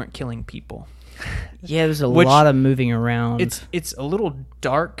because you weren't killing people. Yeah, there's a lot of moving around. It's a little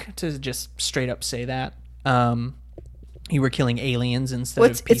dark to just straight up say that. You were killing aliens instead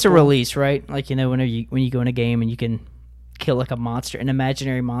of people. It's a release, right? Like when you go in a game and you can kill like a monster, an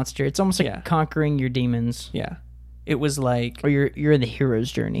imaginary monster. It's almost like conquering your demons. Yeah, it was like, or you're in the hero's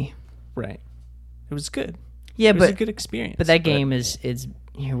journey. Right. It was good. Yeah, it was a good experience. But that game is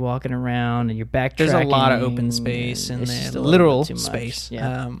you're walking around and you're backtracking. There's a lot of open space in there. Literal space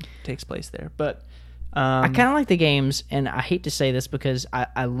takes place there. But I kind of like the games, and I hate to say this because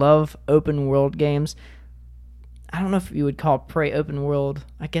I love open world games. I don't know if you would call Prey open world.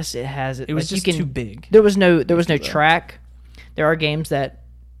 I guess it has it. It was just too big. There was no track. There are games that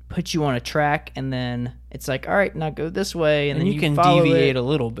put you on a track, and then it's like, all right, now go this way, and then you can follow deviate it. a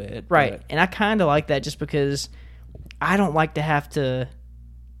little bit, right? But... And I kind of like that just because I don't like to have to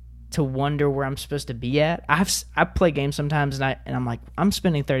wonder where I'm supposed to be at. I play games sometimes, and I'm like, I'm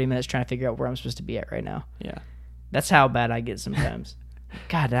spending 30 minutes trying to figure out where I'm supposed to be at right now. Yeah, that's how bad I get sometimes.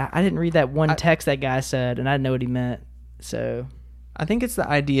 God, I didn't read that one text that guy said, and I didn't know what he meant. So, I think it's the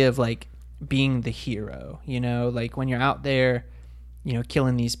idea of like being the hero. Like when you're out there,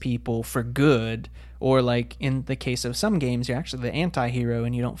 killing these people for good, or like in the case of some games, you're actually the anti-hero,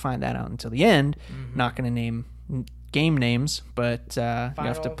 and you don't find that out until the end. Mm-hmm. Not going to name game names, but you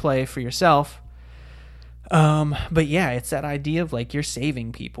have to play for yourself. But yeah, it's that idea of like you're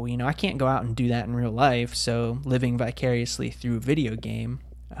saving people. You know, I can't go out and do that in real life, so living vicariously through a video game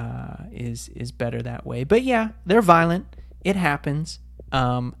is better that way. But yeah, they're violent. It happens.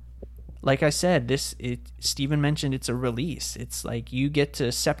 Like I said, Steven mentioned it's a release. It's like you get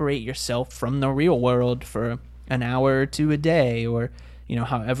to separate yourself from the real world for an hour or two a day, or you know,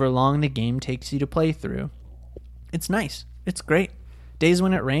 however long the game takes you to play through. It's nice. It's great. Days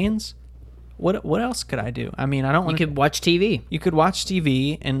when it rains. What else could I do? I mean, I don't want You could watch TV. You could watch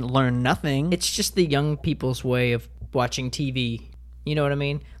TV and learn nothing. It's just the young people's way of watching TV. You know what I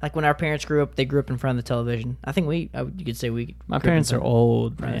mean? Like when our parents grew up, they grew up in front of the television. I think you could say we. My parents are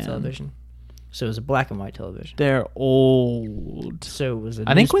old, man. Of television. So it was a black and white television. They're old. So it was a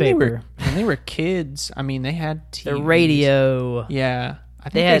I think newspaper. when they were kids, I mean, they had TV. The radio. Yeah. I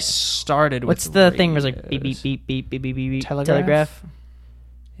think they started with what's the radios. thing was like beep, beep, beep, beep, beep, beep, beep, Telegraph?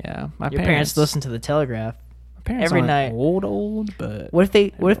 Yeah. Your parents listened to the telegraph. My parents every aren't night. Old, but what if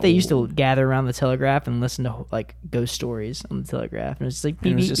they used to gather around the telegraph and listen to like ghost stories on the telegraph, and it was just like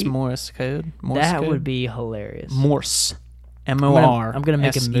beep, it was beep, just beep. Morse code. That would be hilarious. Morse. M-O-R. I'm gonna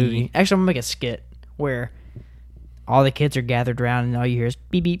make a movie. Actually, I'm gonna make a skit where all the kids are gathered around and all you hear is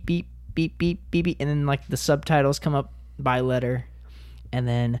beep beep beep beep beep beep beep, and then like the subtitles come up by letter, and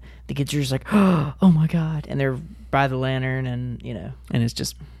then the kids are just like, oh my god, and they're by the lantern, and you know, and it's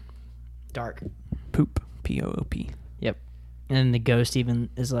just dark. Poop. P-O-O-P. Yep. And then the ghost even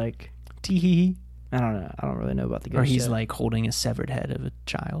is like, tee. I don't know. I don't really know about the ghost. Or he's yet. like holding a severed head of a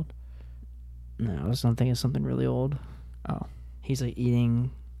child. No, I was thinking of something really old. Oh. He's like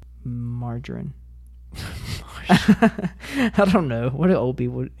eating margarine. I don't know. What do old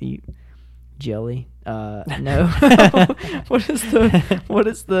people eat? Jelly? No. What is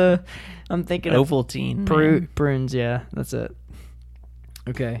the I'm thinking Ovaltine. of prunes, yeah. That's it.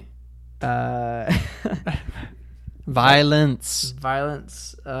 Okay. Violence.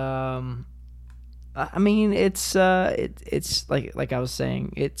 I mean, it's like I was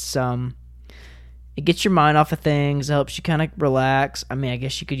saying, it's it gets your mind off of things. It helps you kind of relax. I mean, I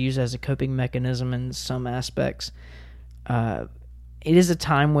guess you could use it as a coping mechanism in some aspects. It is a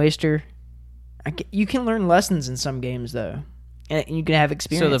time waster. You can learn lessons in some games though, and you can have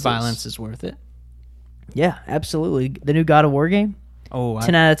experiences. So the violence is worth it. Yeah, absolutely. The new God of War game.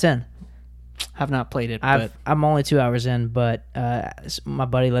 10 out of 10. Have not played it. But I'm only 2 hours in, but my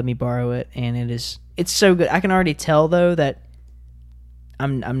buddy let me borrow it, and it's so good. I can already tell though that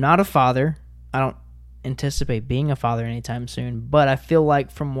I'm not a father. I don't anticipate being a father anytime soon, but I feel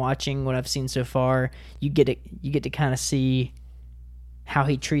like from watching what I've seen so far, you get to kind of see how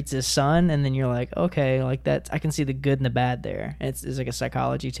he treats his son, and then you're like, okay, like that. I can see the good and the bad there. And it's like a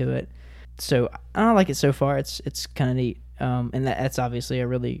psychology to it. So I don't like it so far. It's kind of neat. And that's obviously a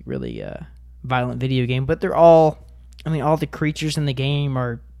really, really violent video game. But they're all the creatures in the game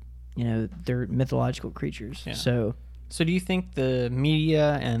are, you know, they're mythological creatures. Yeah. So do you think the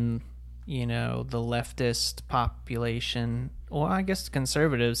media and, you know, the leftist population, well, I guess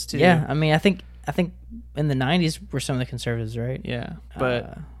conservatives too. Yeah, I mean, I think in the 90s were some of the conservatives, right? Yeah,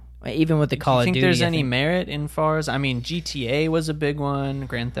 but even with the Call of Duty, do you think there's any merit in far as, I mean, GTA was a big one.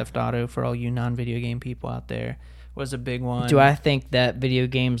 Grand Theft Auto, for all you non-video game people out there, was a big one. Do I think that video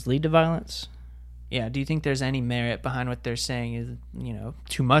games lead to violence? Yeah. Do you think there's any merit behind what they're saying? Is, you know,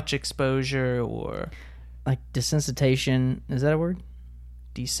 too much exposure or like desensitization? Is that a word?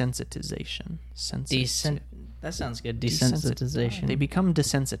 Desensitization. That sounds good. Desensitization. They become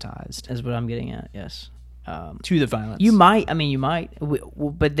desensitized. Is what I'm getting at. Yes. To the violence. You might.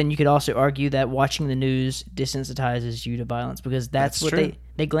 But then you could also argue that watching the news desensitizes you to violence because that's what true.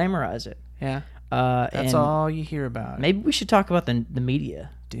 they glamorize it. Yeah. That's all you hear about. Maybe we should talk about the media.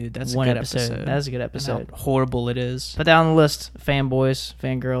 Dude, that's one a good episode. That's a good episode. And how horrible it is. Put that on the list, fanboys,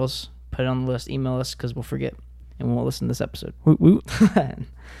 fangirls. Put it on the list. Email us because we'll forget and we won't listen to this episode. Woot woot.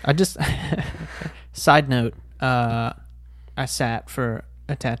 I just side note. I sat for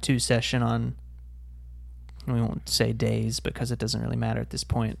a tattoo session on. We won't say days because it doesn't really matter at this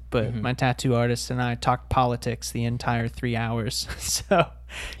point. But my tattoo artist and I talked politics the entire 3 hours. So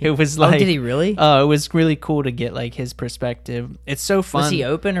it was like, did he really? It was really cool to get like his perspective. It's so fun. Was he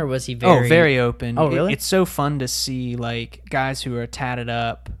open or was he very? Oh, very open. Oh, really? It's so fun to see like guys who are tatted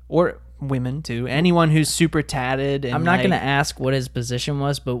up, or women too. Anyone who's super tatted. And I'm not going to ask what his position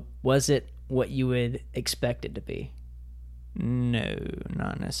was, but was it what you would expect it to be? No,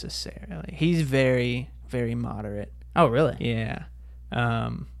 not necessarily. He's very, very moderate. Oh, really? Yeah.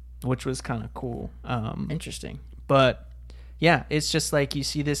 Which was kind of cool. Interesting. But yeah, it's just like you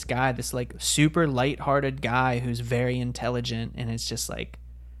see this guy, this like super lighthearted guy who's very intelligent, and it's just like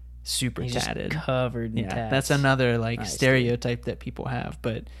super He's just tatted. covered in tats. That's another I see. stereotype that people have.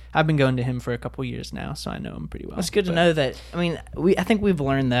 But I've been going to him for a couple years now, so I know him pretty well. It's good to know that. I mean, I think we've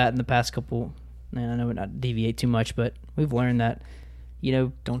learned that in the past couple. I know we're not deviate too much, but we've learned that,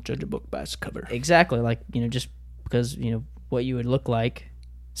 don't judge a book by its cover. Exactly. Like, just because, what you would look like,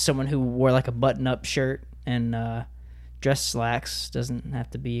 someone who wore like a button-up shirt and dress slacks doesn't have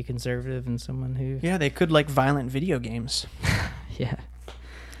to be a conservative, and someone who... Yeah, they could like violent video games. Yeah.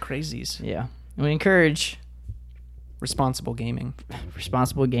 Crazies. Yeah. And we encourage... Responsible gaming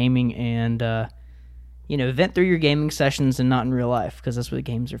and, vent through your gaming sessions and not in real life, because that's what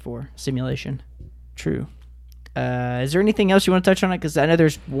games are for. Simulation. True. Is there anything else you want to touch on it? Because I know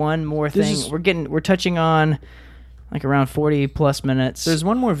there's one more thing. We're touching on like around 40 plus minutes. There's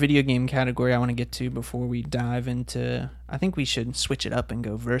one more video game category I want to get to before we dive into... I think we should switch it up and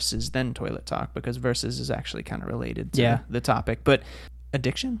go versus, then toilet talk, because versus is actually kind of related to the topic. But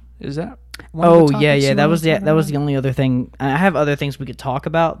addiction, is that one of the topics that was the only other thing. I have other things we could talk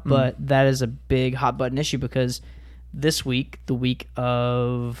about, but that is a big hot button issue, because this week, the week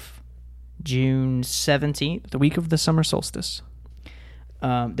of June 17th, the week of the summer solstice,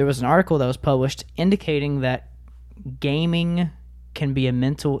 there was an article that was published indicating that gaming can be a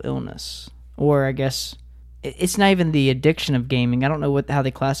mental illness, or I guess it's not even the addiction of gaming. I don't know how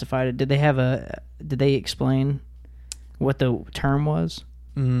they classified it. Did they explain what the term was?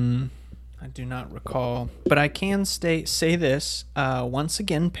 I do not recall, but I can say this once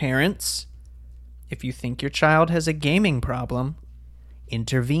again, parents, if you think your child has a gaming problem,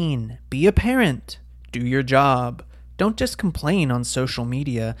 intervene. Be a parent. Do your job. Don't just complain on social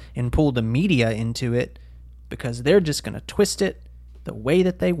media and pull the media into it, because they're just going to twist it the way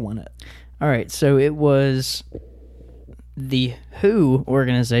that they want it. All right, so it was the WHO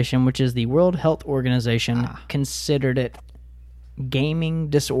organization, which is the World Health Organization, considered it gaming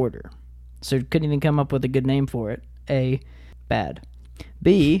disorder. So it couldn't even come up with a good name for it. A, bad.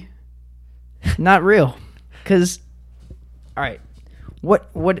 B, not real. Because, all right,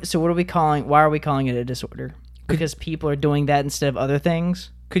 so what are we calling, why are we calling it a disorder? Because people are doing that instead of other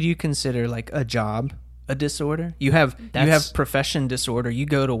things? Could you consider like a job a disorder? You have profession disorder. You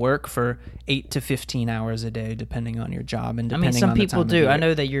go to work for 8 to 15 hours a day, depending on your job and depending on the time of year. Some people do. I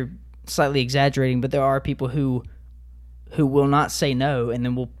know that you're slightly exaggerating, but there are people who will not say no and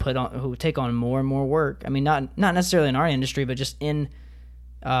then who take on more and more work. I mean, not necessarily in our industry, but just in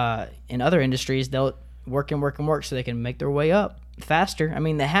other industries, they'll work and work and work so they can make their way up faster. I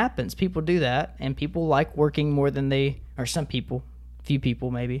mean, that happens. People do that, and people like working more than some people, few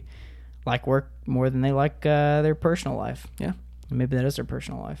people maybe, like work more than they like their personal life. Yeah. And maybe that is their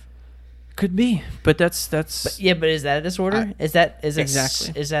personal life. Could be, but that's. But is that a disorder? Is that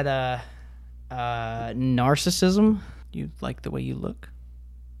exactly? Is that a narcissism? You like the way you look?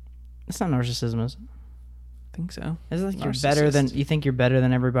 It's not narcissism, is it? I think so. Is it like you think you're better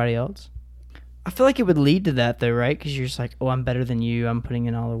than everybody else? I feel like it would lead to that, though, right? Because you're just like, oh, I'm better than you. I'm putting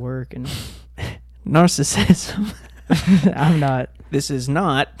in all the work. And narcissism. I'm not. This is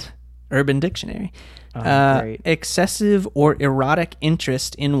not Urban Dictionary. Great. Excessive or erotic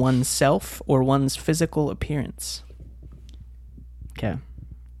interest in oneself or one's physical appearance. Okay.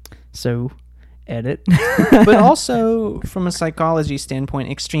 So, edit. But also, from a psychology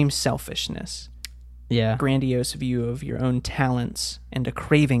standpoint, extreme selfishness. Yeah. Grandiose view of your own talents and a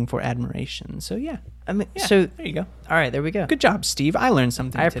craving for admiration. So, yeah. I mean, so there you go. All right, there we go. Good job, Steve. I learned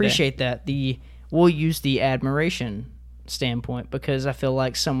something today. I appreciate that. We'll use the admiration standpoint, because I feel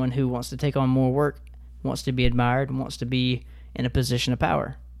like someone who wants to take on more work wants to be admired and wants to be in a position of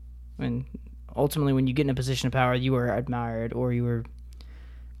power. And ultimately, when you get in a position of power, you are admired or you are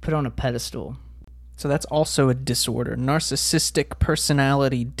put on a pedestal. So that's also a disorder, narcissistic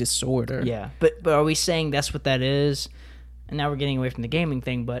personality disorder. Yeah, but are we saying that's what that is? And now we're getting away from the gaming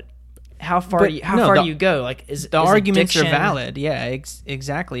thing, but how far do you go? Like, is arguments addiction... are valid? Yeah,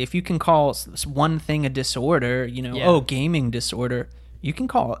 exactly. If you can call one thing a disorder, gaming disorder, you can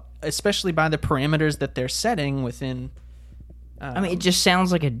call it, especially by the parameters that they're setting within. I mean, it just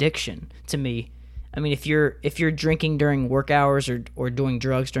sounds like addiction to me. I mean, if you're drinking during work hours or doing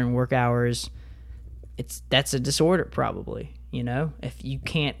drugs during work hours, that's a disorder probably. If you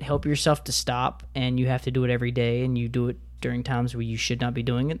can't help yourself to stop and you have to do it every day and you do it during times where you should not be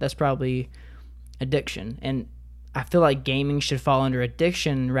doing it, that's probably addiction. And I feel like gaming should fall under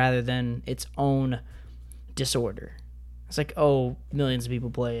addiction rather than its own disorder. It's like, millions of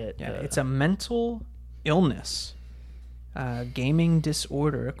people play it. Yeah, it's a mental illness. Gaming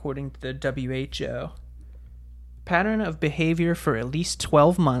disorder, according to the WHO. Pattern of behavior for at least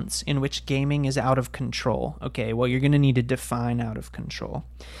 12 months in which gaming is out of control. Okay, well, you're going to need to define out of control.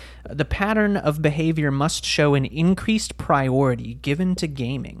 The pattern of behavior must show an increased priority given to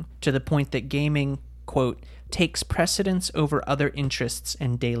gaming to the point that gaming, quote, takes precedence over other interests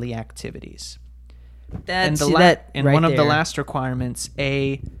and daily activities. And one of the last requirements,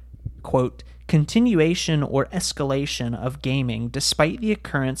 a, quote, continuation or escalation of gaming despite the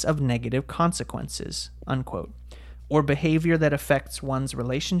occurrence of negative consequences, unquote, or behavior that affects one's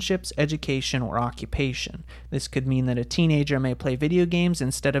relationships, education, or occupation. This could mean that a teenager may play video games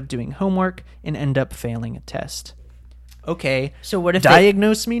instead of doing homework and end up failing a test. Okay, so what if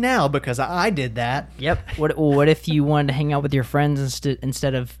diagnose me now because I did that. Yep. What if you wanted to hang out with your friends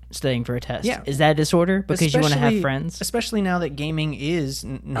instead of studying for a test? Yeah. Is that a disorder because you want to have friends? Especially now that gaming is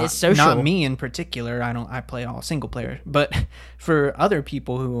it's social. Not me in particular. I play all single player. But for other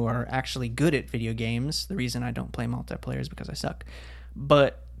people who are actually good at video games, the reason I don't play multiplayer is because I suck.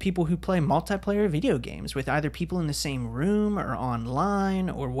 But people who play multiplayer video games with either people in the same room or online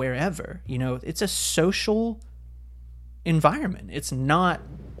or wherever, it's a social environment. It's not,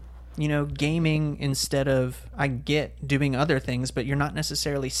 gaming instead of, I get doing other things, but you're not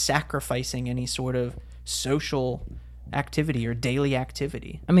necessarily sacrificing any sort of social activity or daily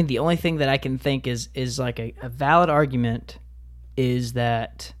activity. I mean, the only thing that I can think is like a valid argument is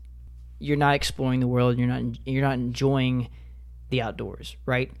that you're not exploring the world, you're not enjoying the outdoors,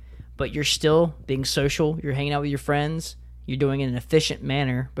 right? But you're still being social, you're hanging out with your friends, you're doing it in an efficient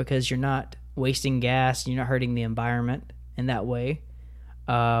manner because you're not wasting gas, you're not hurting the environment in that way,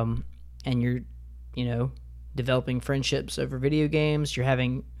 and you're developing friendships over video games.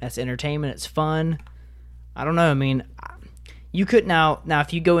 That's entertainment, it's fun. I don't know, I mean, you could now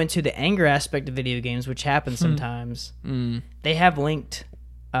if you go into the anger aspect of video games, which happens sometimes, they have linked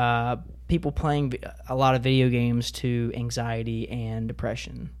people playing a lot of video games to anxiety and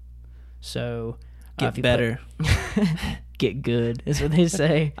depression. So get better. Get good is what they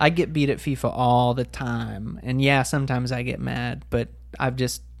say. I get beat at FIFA all the time, and yeah, sometimes I get mad, but I've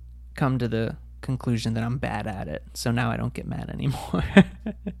just come to the conclusion that I'm bad at it, so now I don't get mad anymore.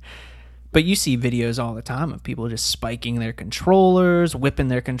 But you see videos all the time of people just spiking their controllers, whipping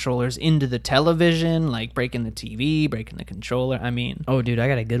their controllers into the television, like breaking the TV, breaking the controller. I mean, oh dude, I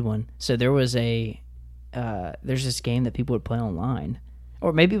got a good one. So there was there's this game that people would play online,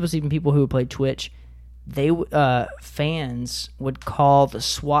 or maybe it was even people who would play Twitch. They fans would call the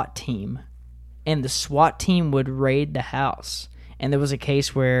SWAT team, and the SWAT team would raid the house. And there was a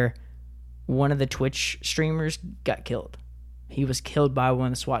case where one of the Twitch streamers got killed. He was killed by one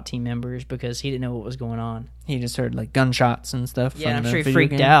of the SWAT team members because he didn't know what was going on. He just heard like gunshots and stuff. Yeah, I'm sure he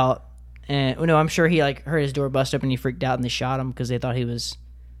freaked out. And I'm sure he heard his door bust up and he freaked out and they shot him because they thought he was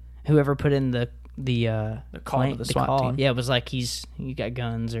whoever put in the call to the SWAT team. Yeah, it was like he got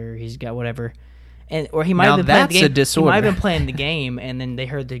guns or he's got whatever. Or he might have been playing the game. That's a disorder. He might have been playing the game, and then they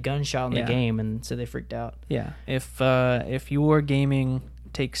heard the gunshot in the game, and so they freaked out. Yeah, if your gaming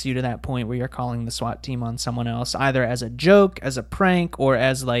takes you to that point where you're calling the SWAT team on someone else, either as a joke, as a prank, or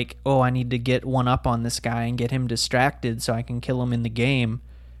as like, oh, I need to get one up on this guy and get him distracted so I can kill him in the game,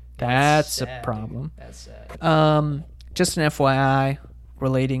 that's sad, a problem. Dude. That's sad. Just an FYI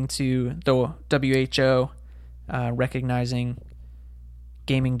relating to the WHO recognizing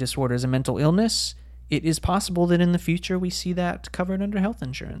gaming disorder as a mental illness. It is possible that in the future we see that covered under health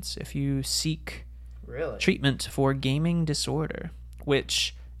insurance if you seek treatment for gaming disorder,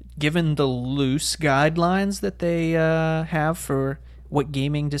 which, given the loose guidelines that they have for what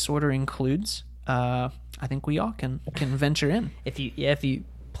gaming disorder includes, I think we all can venture in. If you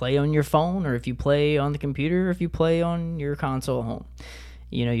play on your phone, or if you play on the computer, or if you play on your console at home,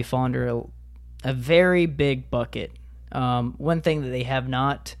 you fall under a very big bucket. One thing that they have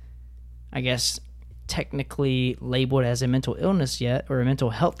not, I guess, technically labeled as a mental illness yet, or a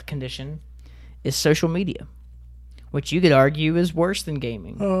mental health condition, is social media, which you could argue is worse than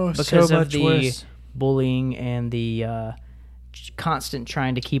gaming because so of much the worse. bullying and the constant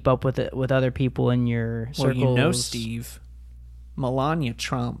trying to keep up with other people in your circles. Well, Steve, Melania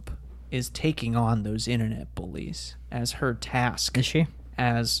Trump is taking on those internet bullies as her task. Is she?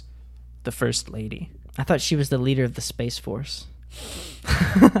 As the first lady. I thought she was the leader of the Space Force.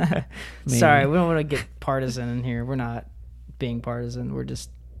 Sorry, we don't want to get partisan in here. We're not being partisan. We're just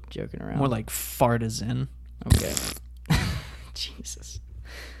joking around. More like fartisan. Okay. Jesus.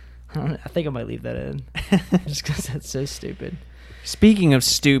 I think I might leave that in. Just because that's so stupid. Speaking of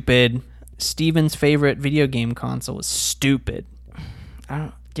stupid, Steven's favorite video game console is stupid.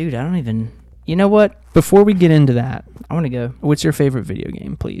 I don't even You know what? Before we get into that, I want to go. What's your favorite video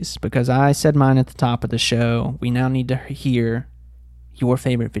game, please? Because I said mine at the top of the show. We now need to hear your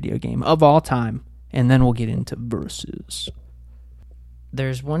favorite video game of all time, and then we'll get into versus.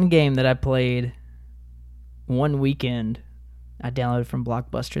 There's one game that I played one weekend. I downloaded from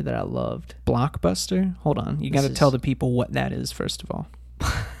Blockbuster that I loved. Blockbuster? Hold on. You got to tell the people what that is, first of all.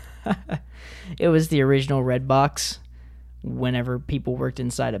 It was the original Redbox whenever people worked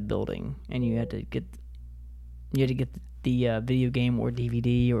inside a building, and you had to get the video game or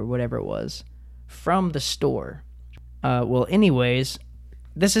DVD or whatever it was from the store. Well, anyways,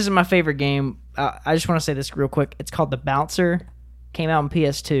 this isn't my favorite game. I just want to say this real quick. It's called The Bouncer. Came out on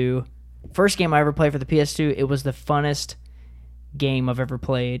PS2. First game I ever played for the PS2. It was the funnest game I've ever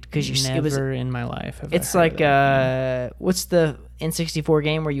played because Never in my life. It's like what's the N64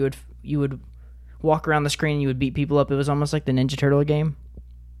 game where you would walk around the screen and you would beat people up? It was almost like the Ninja Turtle game.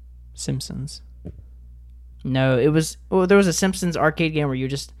 Simpsons. No, it was. Well, there was a Simpsons arcade game where you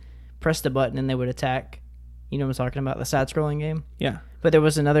just press the button and they would attack. You know what I'm talking about? The side-scrolling game. Yeah. But there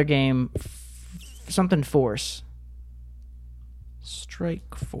was another game, something Force.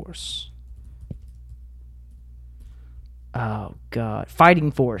 Strike Force. Oh God,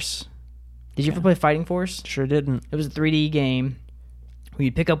 Fighting Force. Did you ever play Fighting Force? Sure didn't. It was a 3D game where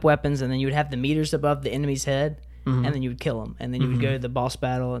you'd pick up weapons and then you would have the meters above the enemy's head, and then you would kill them, and then you would go to the boss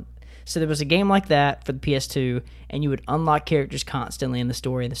battle. So there was a game like that for the PS2, and you would unlock characters constantly in the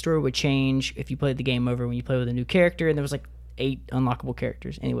story, and the story would change if you played the game over when you played with a new character, and there was like 8 unlockable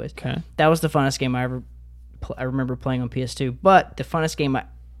characters. Anyways, that was the funnest game I remember playing on PS2. But the funnest game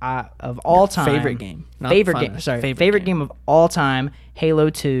of all time, favorite game of all time, Halo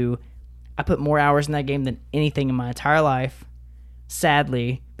 2. I put more hours in that game than anything in my entire life,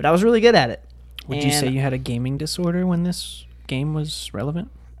 sadly, but I was really good at it. Would you say you had a gaming disorder when this game was relevant?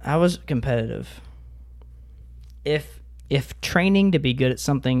 I was competitive. If training to be good at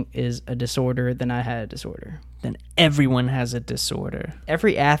something is a disorder, then I had a disorder. Then everyone has a disorder.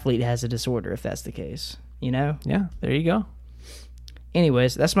 Every athlete has a disorder if that's the case, you know? Yeah, there you go.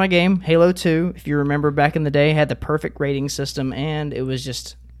 Anyways, that's my game, Halo 2. If you remember back in the day, had the perfect rating system, and it was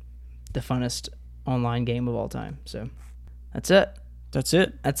just the funnest online game of all time. So, that's it. That's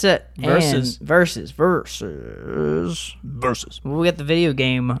it. Versus. We got the video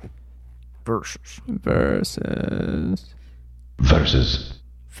game versus.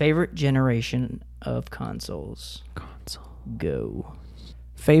 Favorite generation of consoles. Go.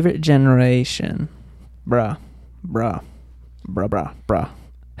 Favorite generation. Bruh.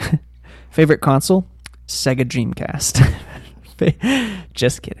 Favorite console? Sega Dreamcast.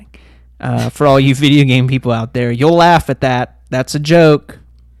 Just kidding. For all you video game people out there, you'll laugh at that. That's a joke.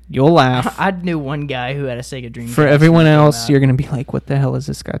 You'll laugh. I knew one guy who had a Sega Dreamcast. For everyone else, you're going to be like, what the hell is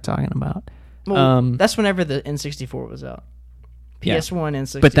this guy talking about? Well, that's whenever the N64 was out. PS1,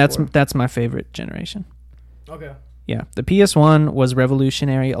 N64. But that's my favorite generation. Okay. Yeah, the PS1 was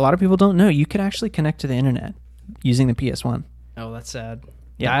revolutionary. A lot of people don't know you could actually connect to the internet using the PS1. Oh, that's sad.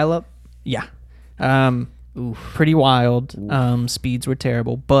 Yeah. Dial-up? Yeah. Pretty wild. Speeds were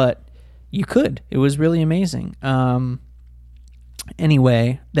terrible, but you could. It was really amazing.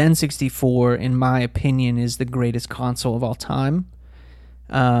 Anyway, the N64, in my opinion, is the greatest console of all time.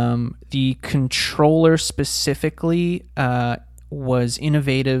 The controller specifically was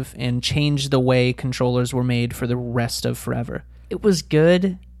innovative and changed the way controllers were made for the rest of forever. It was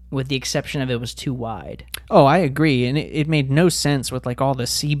good, with the exception of it was too wide. Oh, I agree, and it made no sense with like all the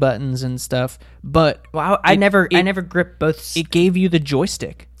C buttons and stuff. But I never gripped both. It gave you the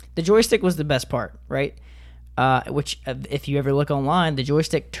joystick. The joystick was the best part, right? Which, if you ever look online, the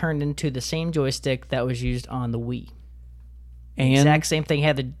joystick turned into the same joystick that was used on the Wii. And exact same thing,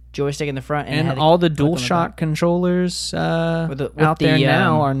 had the joystick in the front, and all the DualShock controllers out there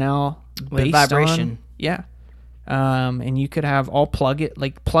now are now based vibration. And you could have all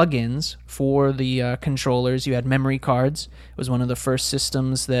plugins for the controllers. You had memory cards. It was one of the first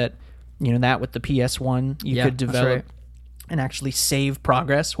systems that with the PS1 you could develop and actually save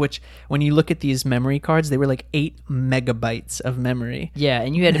progress. Which, when you look at these memory cards, they were like 8 megabytes of memory. Yeah,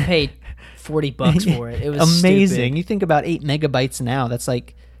 and you had to pay $40 for it. It was amazing. Stupid. You think about 8 megabytes now. That's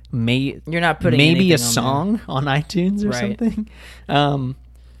like you're not putting maybe a song on iTunes or something.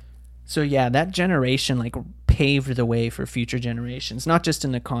 So yeah, that generation like paved the way for future generations, not just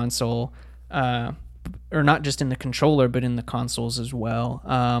in the console, or not just in the controller, but in the consoles as well.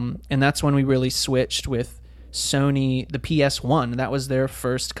 And that's when we really switched with Sony, the PS1. That was their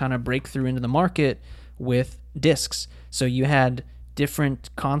first kind of breakthrough into the market with discs. So you had different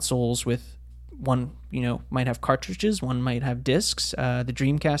consoles with one, might have cartridges, one might have discs. The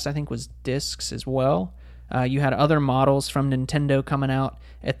Dreamcast, I think, was discs as well. You had other models from Nintendo coming out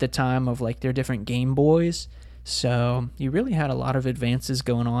at the time of like their different Game Boys. So you really had a lot of advances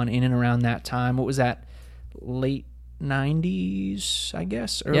going on in and around that time. What was that? Late 90s, I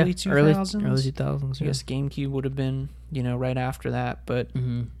guess? Early 2000s? Early 2000s. I guess GameCube would have been, right after that. But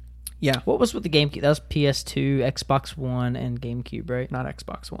yeah. What was with the GameCube? That was PS2, Xbox One, and GameCube, right? Not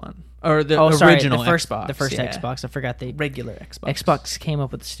Xbox One. Or the sorry, original the first, Xbox. The first Xbox. I forgot the regular Xbox. Xbox came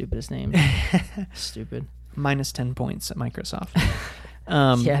up with the stupidest name. Stupid. Minus 10 points at Microsoft.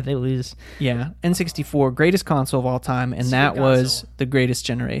 Yeah, they lose. Yeah. N64, greatest console of all time, and that was the greatest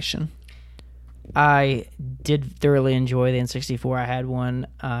generation. I did thoroughly enjoy the N64. I had one.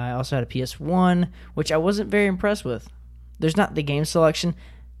 I also had a PS1, which I wasn't very impressed with. There's not the game selection.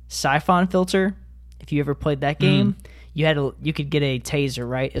 Siphon Filter, if you ever played that game, you could get a taser,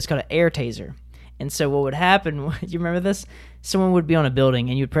 right? It's called an air taser. And so what would happen, you remember this? Someone would be on a building,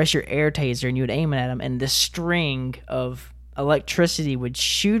 and you would press your air taser, and you would aim it at them, and this string of electricity would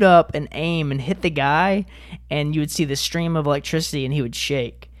shoot up and aim and hit the guy, and you would see the stream of electricity, and he would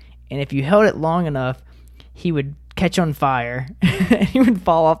shake. And if you held it long enough, he would catch on fire, and he would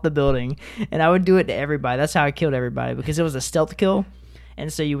fall off the building. And I would do it to everybody. That's how I killed everybody, because it was a stealth kill.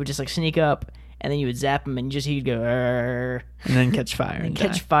 And so you would just like sneak up, and then you would zap him, and he'd go, "Arr," and then catch fire and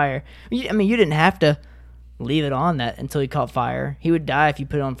catch fire. I mean, you didn't have to leave it on that until he caught fire. He would die if you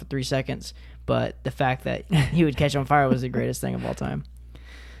put it on for 3 seconds. But the fact that he would catch on fire was the greatest thing of all time.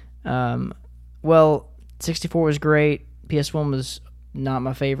 Well, 64 was great. PS1 was not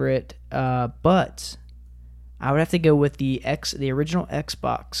my favorite, but I would have to go with the original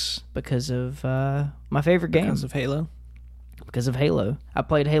Xbox because of my favorite game. Because of Halo. Because of Halo. I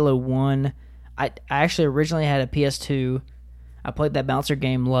played Halo 1. I actually originally had a PS2. I played that bouncer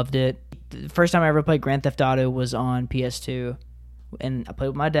game, loved it. The first time I ever played Grand Theft Auto was on PS2. And I played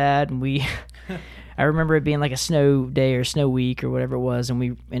with my dad, and I remember it being like a snow day or snow week or whatever it was, and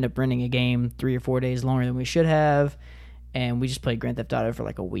we ended up renting a game 3 or 4 days longer than we should have, and we just played Grand Theft Auto for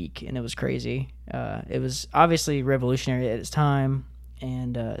like a week, and it was crazy. It was obviously revolutionary at its time,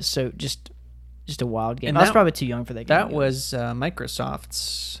 and so just a wild game. And I was probably too young for that game. That was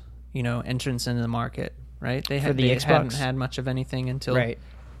Microsoft's, entrance into the market, right? They Xbox. hadn't had much of anything until the Xbox.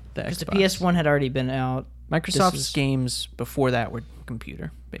 Because the PS1 had already been out. Microsoft's games before that were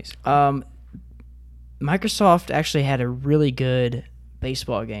computer, basically. Microsoft actually had a really good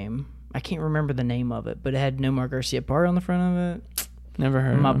baseball game. I can't remember the name of it, but it had Nomar Garciaparra on the front of it. Never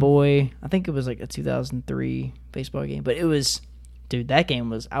heard of my him. boy. I think it was like a 2003 baseball game, but it was, dude, that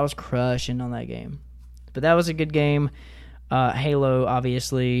game I was crushing on that game. But that was a good game. Halo,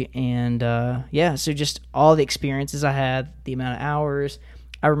 obviously, and so just all the experiences I had, the amount of hours.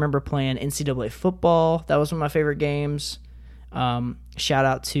 I remember playing NCAA football. That was one of my favorite games. Shout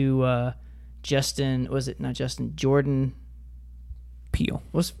out to Jordan Peele.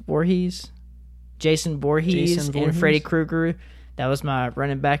 What's Voorhees? Jason Voorhees and Freddy Krueger. That was my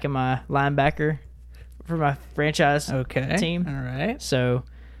running back and my linebacker for my franchise team. All right. So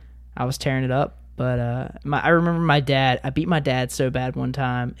I was tearing it up. But I remember I beat my dad so bad one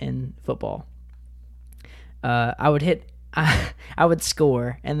time in football. I would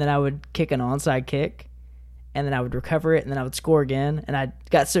score, and then I would kick an onside kick, and then I would recover it, and then I would score again. And I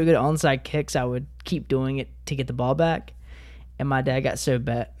got so good at onside kicks, I would keep doing it to get the ball back. And my dad got so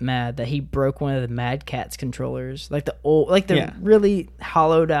mad that he broke one of the Mad Catz controllers, like the really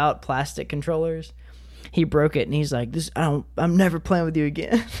hollowed out plastic controllers. He broke it, and he's like, I'm never playing with you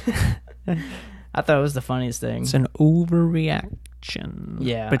again." I thought it was the funniest thing. It's an overreaction.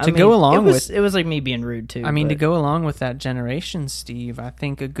 Yeah. But go along with... It was like me being rude, too. To go along with that generation, Steve, I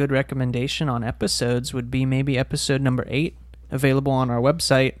think a good recommendation on episodes would be maybe episode number 8, available on our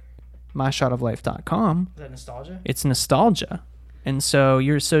website, myshotoflife.com. Is that nostalgia? It's nostalgia. And so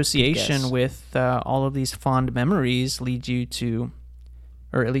your association with all of these fond memories leads you to,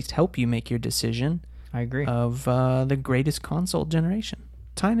 or at least help you make your decision. I agree. Of the greatest console generation.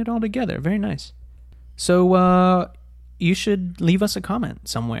 Tying it all together. Very nice. So you should leave us a comment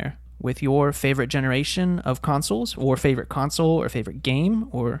somewhere with your favorite generation of consoles, or favorite console, or favorite game,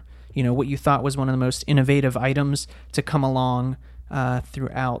 or what you thought was one of the most innovative items to come along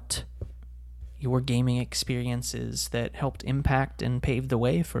throughout your gaming experiences that helped impact and pave the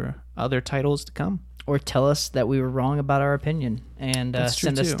way for other titles to come. Or tell us that we were wrong about our opinion and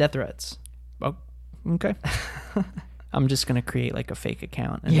send us death threats. Oh, okay. I'm just going to create like a fake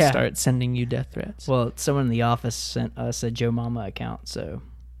account and start sending you death threats. Well, someone in the office sent us a Joe Mama account, so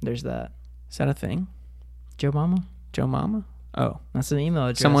there's that. Is that a thing? Joe Mama? Joe Mama? Oh. That's an email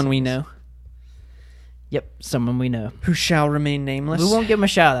address. Someone we know. Yep, someone we know. Who shall remain nameless. We won't give him a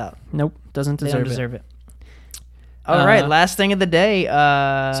shout out. Nope, doesn't They deserve don't it. deserve it. All right, last thing of the day.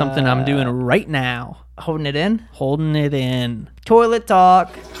 Something I'm doing right now. Holding it in. Holding it in. Toilet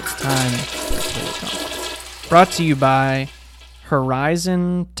talk. It's time for Toilet Talk. Brought to you by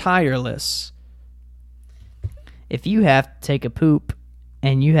Horizon Tireless. If you have to take a poop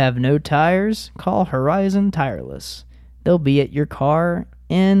and you have no tires, call Horizon Tireless. They'll be at your car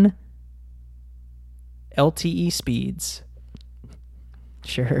in LTE speeds.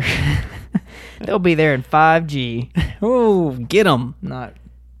 Sure. They'll be there in 5G. Oh, get them.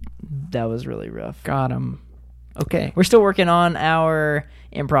 That was really rough. Got them. Okay. We're still working on our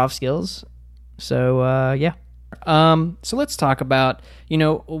improv skills. So, yeah. So let's talk about,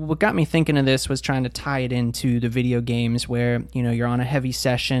 what got me thinking of this was trying to tie it into the video games where, you're on a heavy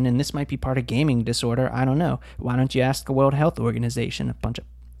session, and this might be part of gaming disorder. I don't know. Why don't you ask the World Health Organization? A bunch of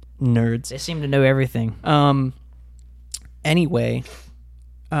nerds. They seem to know everything. Anyway,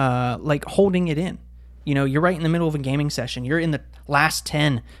 like holding it in. You're right in the middle of a gaming session. You're in the last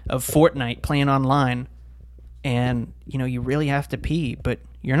 10 of Fortnite playing online, and, you really have to pee, but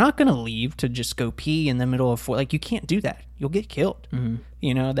you're not going to leave to just go pee in the middle of you can't do that. You'll get killed.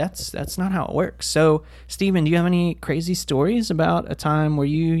 Mm-hmm. That's not how it works. So, Steven, do you have any crazy stories about a time where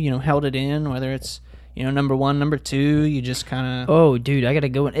you held it in, whether it's, number one, number two, you just kind of... Oh, dude, I got to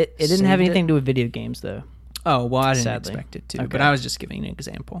go in. It didn't have anything to do with video games, though. Oh, well, I didn't Sadly. expect it to, Okay. but I was just giving an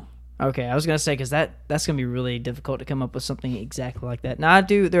example. Okay, I was going to say, because that's going to be really difficult to come up with something exactly like that. Now,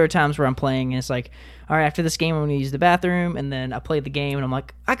 there are times where I'm playing, and it's like, all right, after this game, I'm going to use the bathroom, and then I play the game, and I'm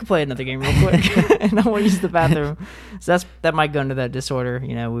like, I could play another game real quick, and I want to use the bathroom. So that might go into that disorder.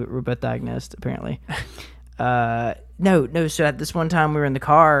 We're both diagnosed, apparently. No, so at this one time, we were in the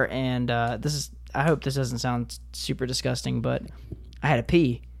car, and I hope this doesn't sound super disgusting, but I had to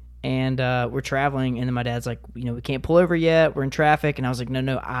pee. And we're traveling, and then my dad's like, we can't pull over yet. We're in traffic. And I was like,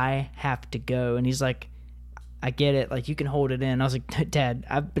 no, I have to go. And he's like, I get it. Like, you can hold it in. I was like, Dad,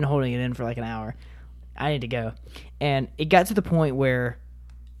 I've been holding it in for like an hour. I need to go. And it got to the point where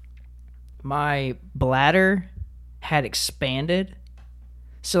my bladder had expanded.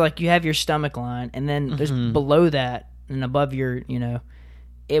 So, like, you have your stomach line, and then there's below that and above your,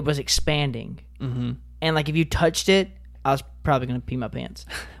 it was expanding. Mm-hmm. And, like, if you touched it, I was probably going to pee my pants.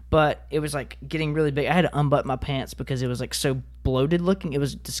 But it was like getting really big. I had to unbutton my pants because it was like so bloated looking. It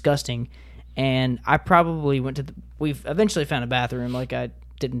was disgusting. And I probably we've eventually found a bathroom. Like, I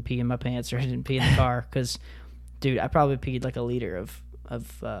didn't pee in my pants or I didn't pee in the car because, dude, I probably peed like a liter of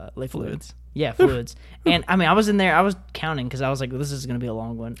liquid. Fluids. Yeah, fluids. And I mean, I was in there, I was counting because I was like, well, this is going to be a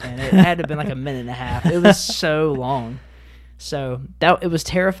long one. And it had to have been like a minute and a half. It was so long. So it was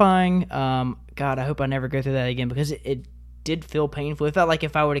terrifying. God, I hope I never go through that again because it did feel painful. It felt like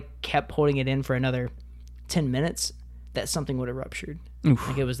if I would have kept holding it in for another 10 minutes, that something would have ruptured. Oof.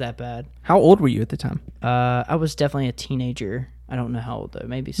 Like, it was that bad. How old were you at the time? I was definitely a teenager. I don't know how old, though.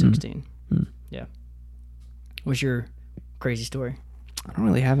 Maybe 16. Yeah. What's your crazy story? I don't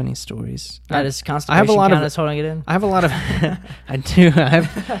really have any stories. That is constipation. I have a lot of holding it in. I have a lot of... I do. I've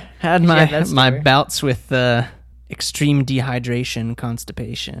had my bouts with... extreme dehydration,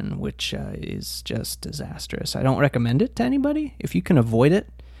 constipation, which is just disastrous. I don't recommend it to anybody. If you can avoid it,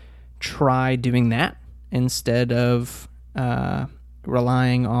 try doing that instead of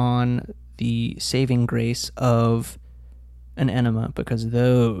relying on the saving grace of an enema, because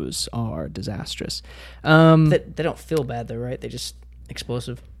those are disastrous. They don't feel bad though, right? They're just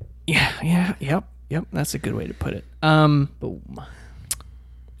explosive. Yep. That's a good way to put it. Boom.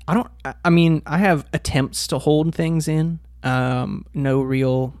 I have attempts to hold things in. No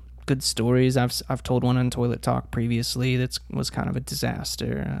real good stories. I've told one on Toilet Talk previously that was kind of a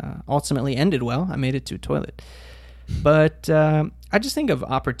disaster. Ultimately ended well. I made it to a toilet. But I just think of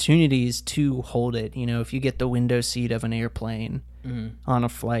opportunities to hold it. If you get the window seat of an airplane on a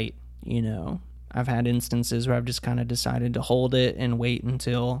flight, I've had instances where I've just kind of decided to hold it and wait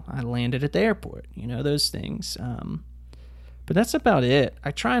until I landed at the airport. Those things. But that's about it.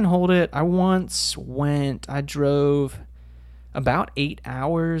 I try and hold it. I drove about 8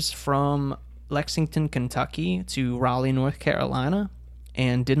 hours from Lexington, Kentucky to Raleigh, North Carolina,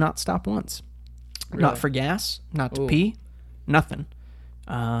 and did not stop once. Really? Not for gas, not to pee, nothing.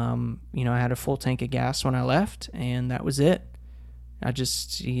 I had a full tank of gas when I left, and that was it. I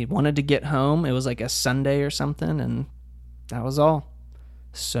just wanted to get home. It was like a Sunday or something, and that was all.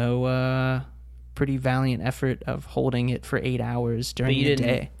 So, pretty valiant effort of holding it for 8 hours during the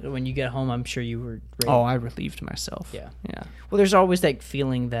day. When you get home, I'm sure you were ready. Oh, I relieved myself. Yeah. Well, there's always that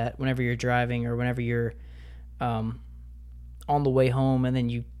feeling that whenever you're driving or whenever you're on the way home, and then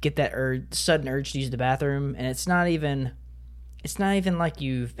you get that sudden urge to use the bathroom, and it's not even like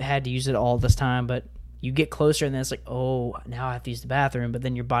you've had to use it all this time, but you get closer, and then it's like, oh, now I have to use the bathroom. But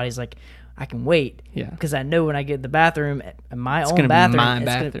then your body's like, I can wait, because I know when I get in the bathroom, my own bathroom,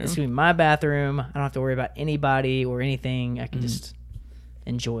 it's gonna be my bathroom. I don't have to worry about anybody or anything. I can just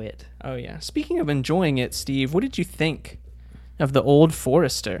enjoy it. Oh yeah. Speaking of enjoying it, Steve, what did you think of the Old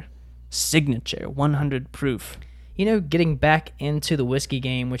Forester Signature 100 proof? Getting back into the whiskey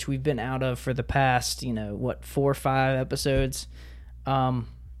game, which we've been out of for the past, 4 or 5 episodes, I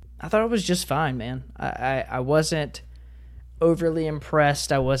thought it was just fine, man. I wasn't overly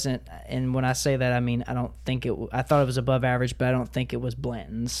impressed. I wasn't, and when I say that, I mean, I thought it was above average, but I don't think it was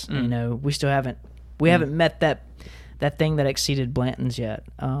Blanton's. We still haven't met that thing that exceeded Blanton's yet,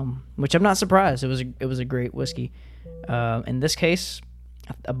 which I'm not surprised. It was a great whiskey. In this case,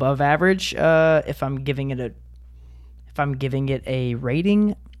 above average. If I'm giving it a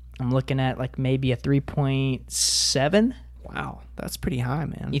rating, I'm looking at like maybe a 3.7. Wow, that's pretty high,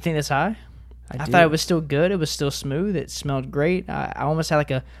 man. You think that's high? I thought it was still good. It was still smooth. It smelled great. I almost had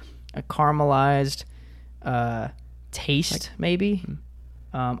like a caramelized taste, maybe.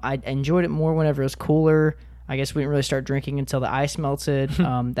 I enjoyed it more whenever it was cooler. I guess we didn't really start drinking until the ice melted.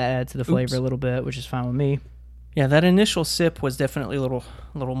 That added to the flavor a little bit, which is fine with me. Yeah, that initial sip was definitely a little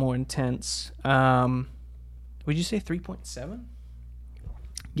more intense. Would you say 3.7?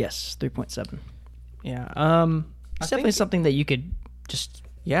 Yes, 3.7. Yeah. It's definitely something that you could just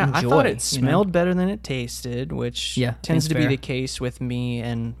enjoy. I thought it smelled better than it tasted, which tends to be the case with me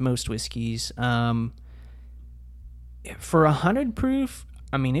and most whiskeys. For 100 proof,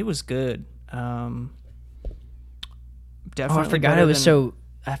 I mean, it was good. Definitely. I forgot it was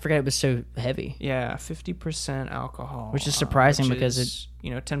so heavy. Yeah, 50% alcohol, which is surprising because it's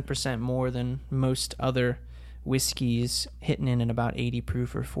 10% more than most other whiskeys, hitting in at about 80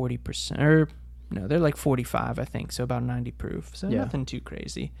 proof or 40%. Or no, they're like 45, I think, so about 90 proof. So nothing too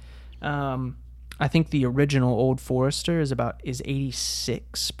crazy. I think the original Old Forester is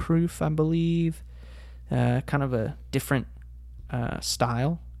 86 proof, I believe. Kind of a different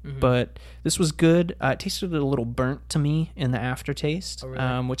style. But this was good. It tasted a little burnt to me in the aftertaste,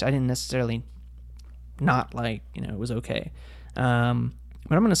 which I didn't necessarily not like. It was okay. But I'm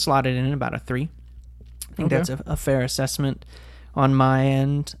going to slot it in at about a 3. I think that's a fair assessment on my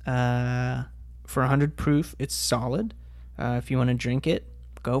end. For 100 proof, it's solid. If you want to drink it,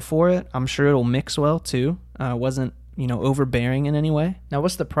 go for it. I'm sure it'll mix well, too. Wasn't overbearing in any way. Now,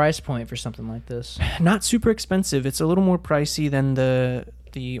 what's the price point for something like this? Not super expensive. It's a little more pricey than the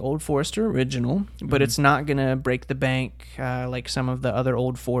Old Forester original, but it's not going to break the bank like some of the other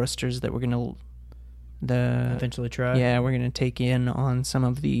Old Foresters that we're going to eventually try. Yeah, we're going to take in on some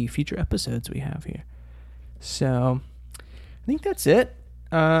of the future episodes we have here. So I think that's it.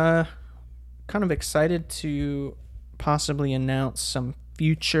 Kind of excited to possibly announce some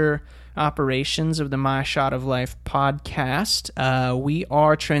future operations of the My Shot of Life podcast. We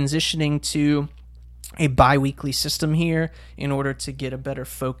are transitioning to a bi-weekly system here in order to get a better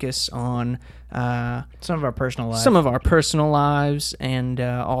focus on some of our personal lives, and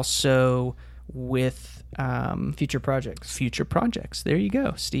also with future projects. There you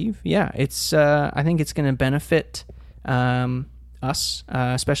go, Steve. Yeah, it's I think it's going to benefit us,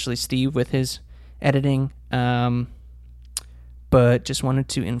 especially Steve with his editing, but just wanted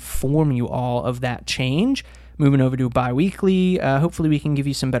to inform you all of that change. Moving over to bi-weekly. Hopefully we can give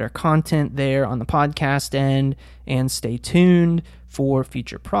you some better content there on the podcast end, and stay tuned for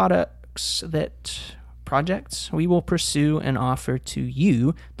future projects we will pursue and offer to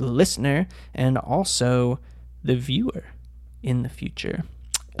you, the listener, and also the viewer in the future.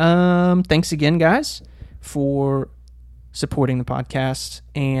 Thanks again, guys, for supporting the podcast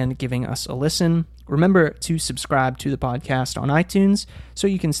and giving us a listen. Remember to subscribe to the podcast on iTunes so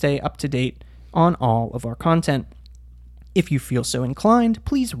you can stay up to date on all of our content. If you feel so inclined,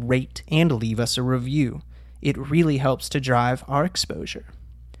 please rate and leave us a review. It really helps to drive our exposure.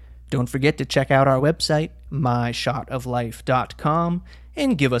 Don't forget to check out our website, myshotoflife.com,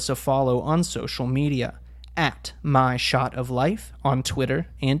 and give us a follow on social media at myshotoflife on Twitter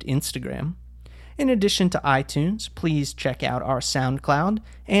and Instagram. In addition to iTunes, please check out our SoundCloud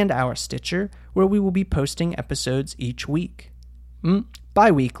and our Stitcher, where we will be posting episodes each week.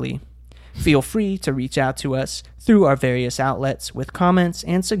 Bi-weekly. Feel free to reach out to us through our various outlets with comments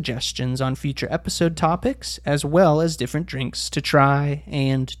and suggestions on future episode topics, as well as different drinks to try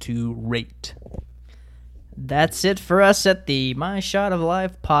and to rate. That's it for us at the My Shot of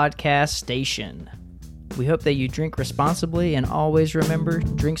Life podcast station. We hope that you drink responsibly, and always remember,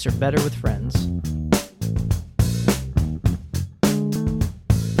 drinks are better with friends.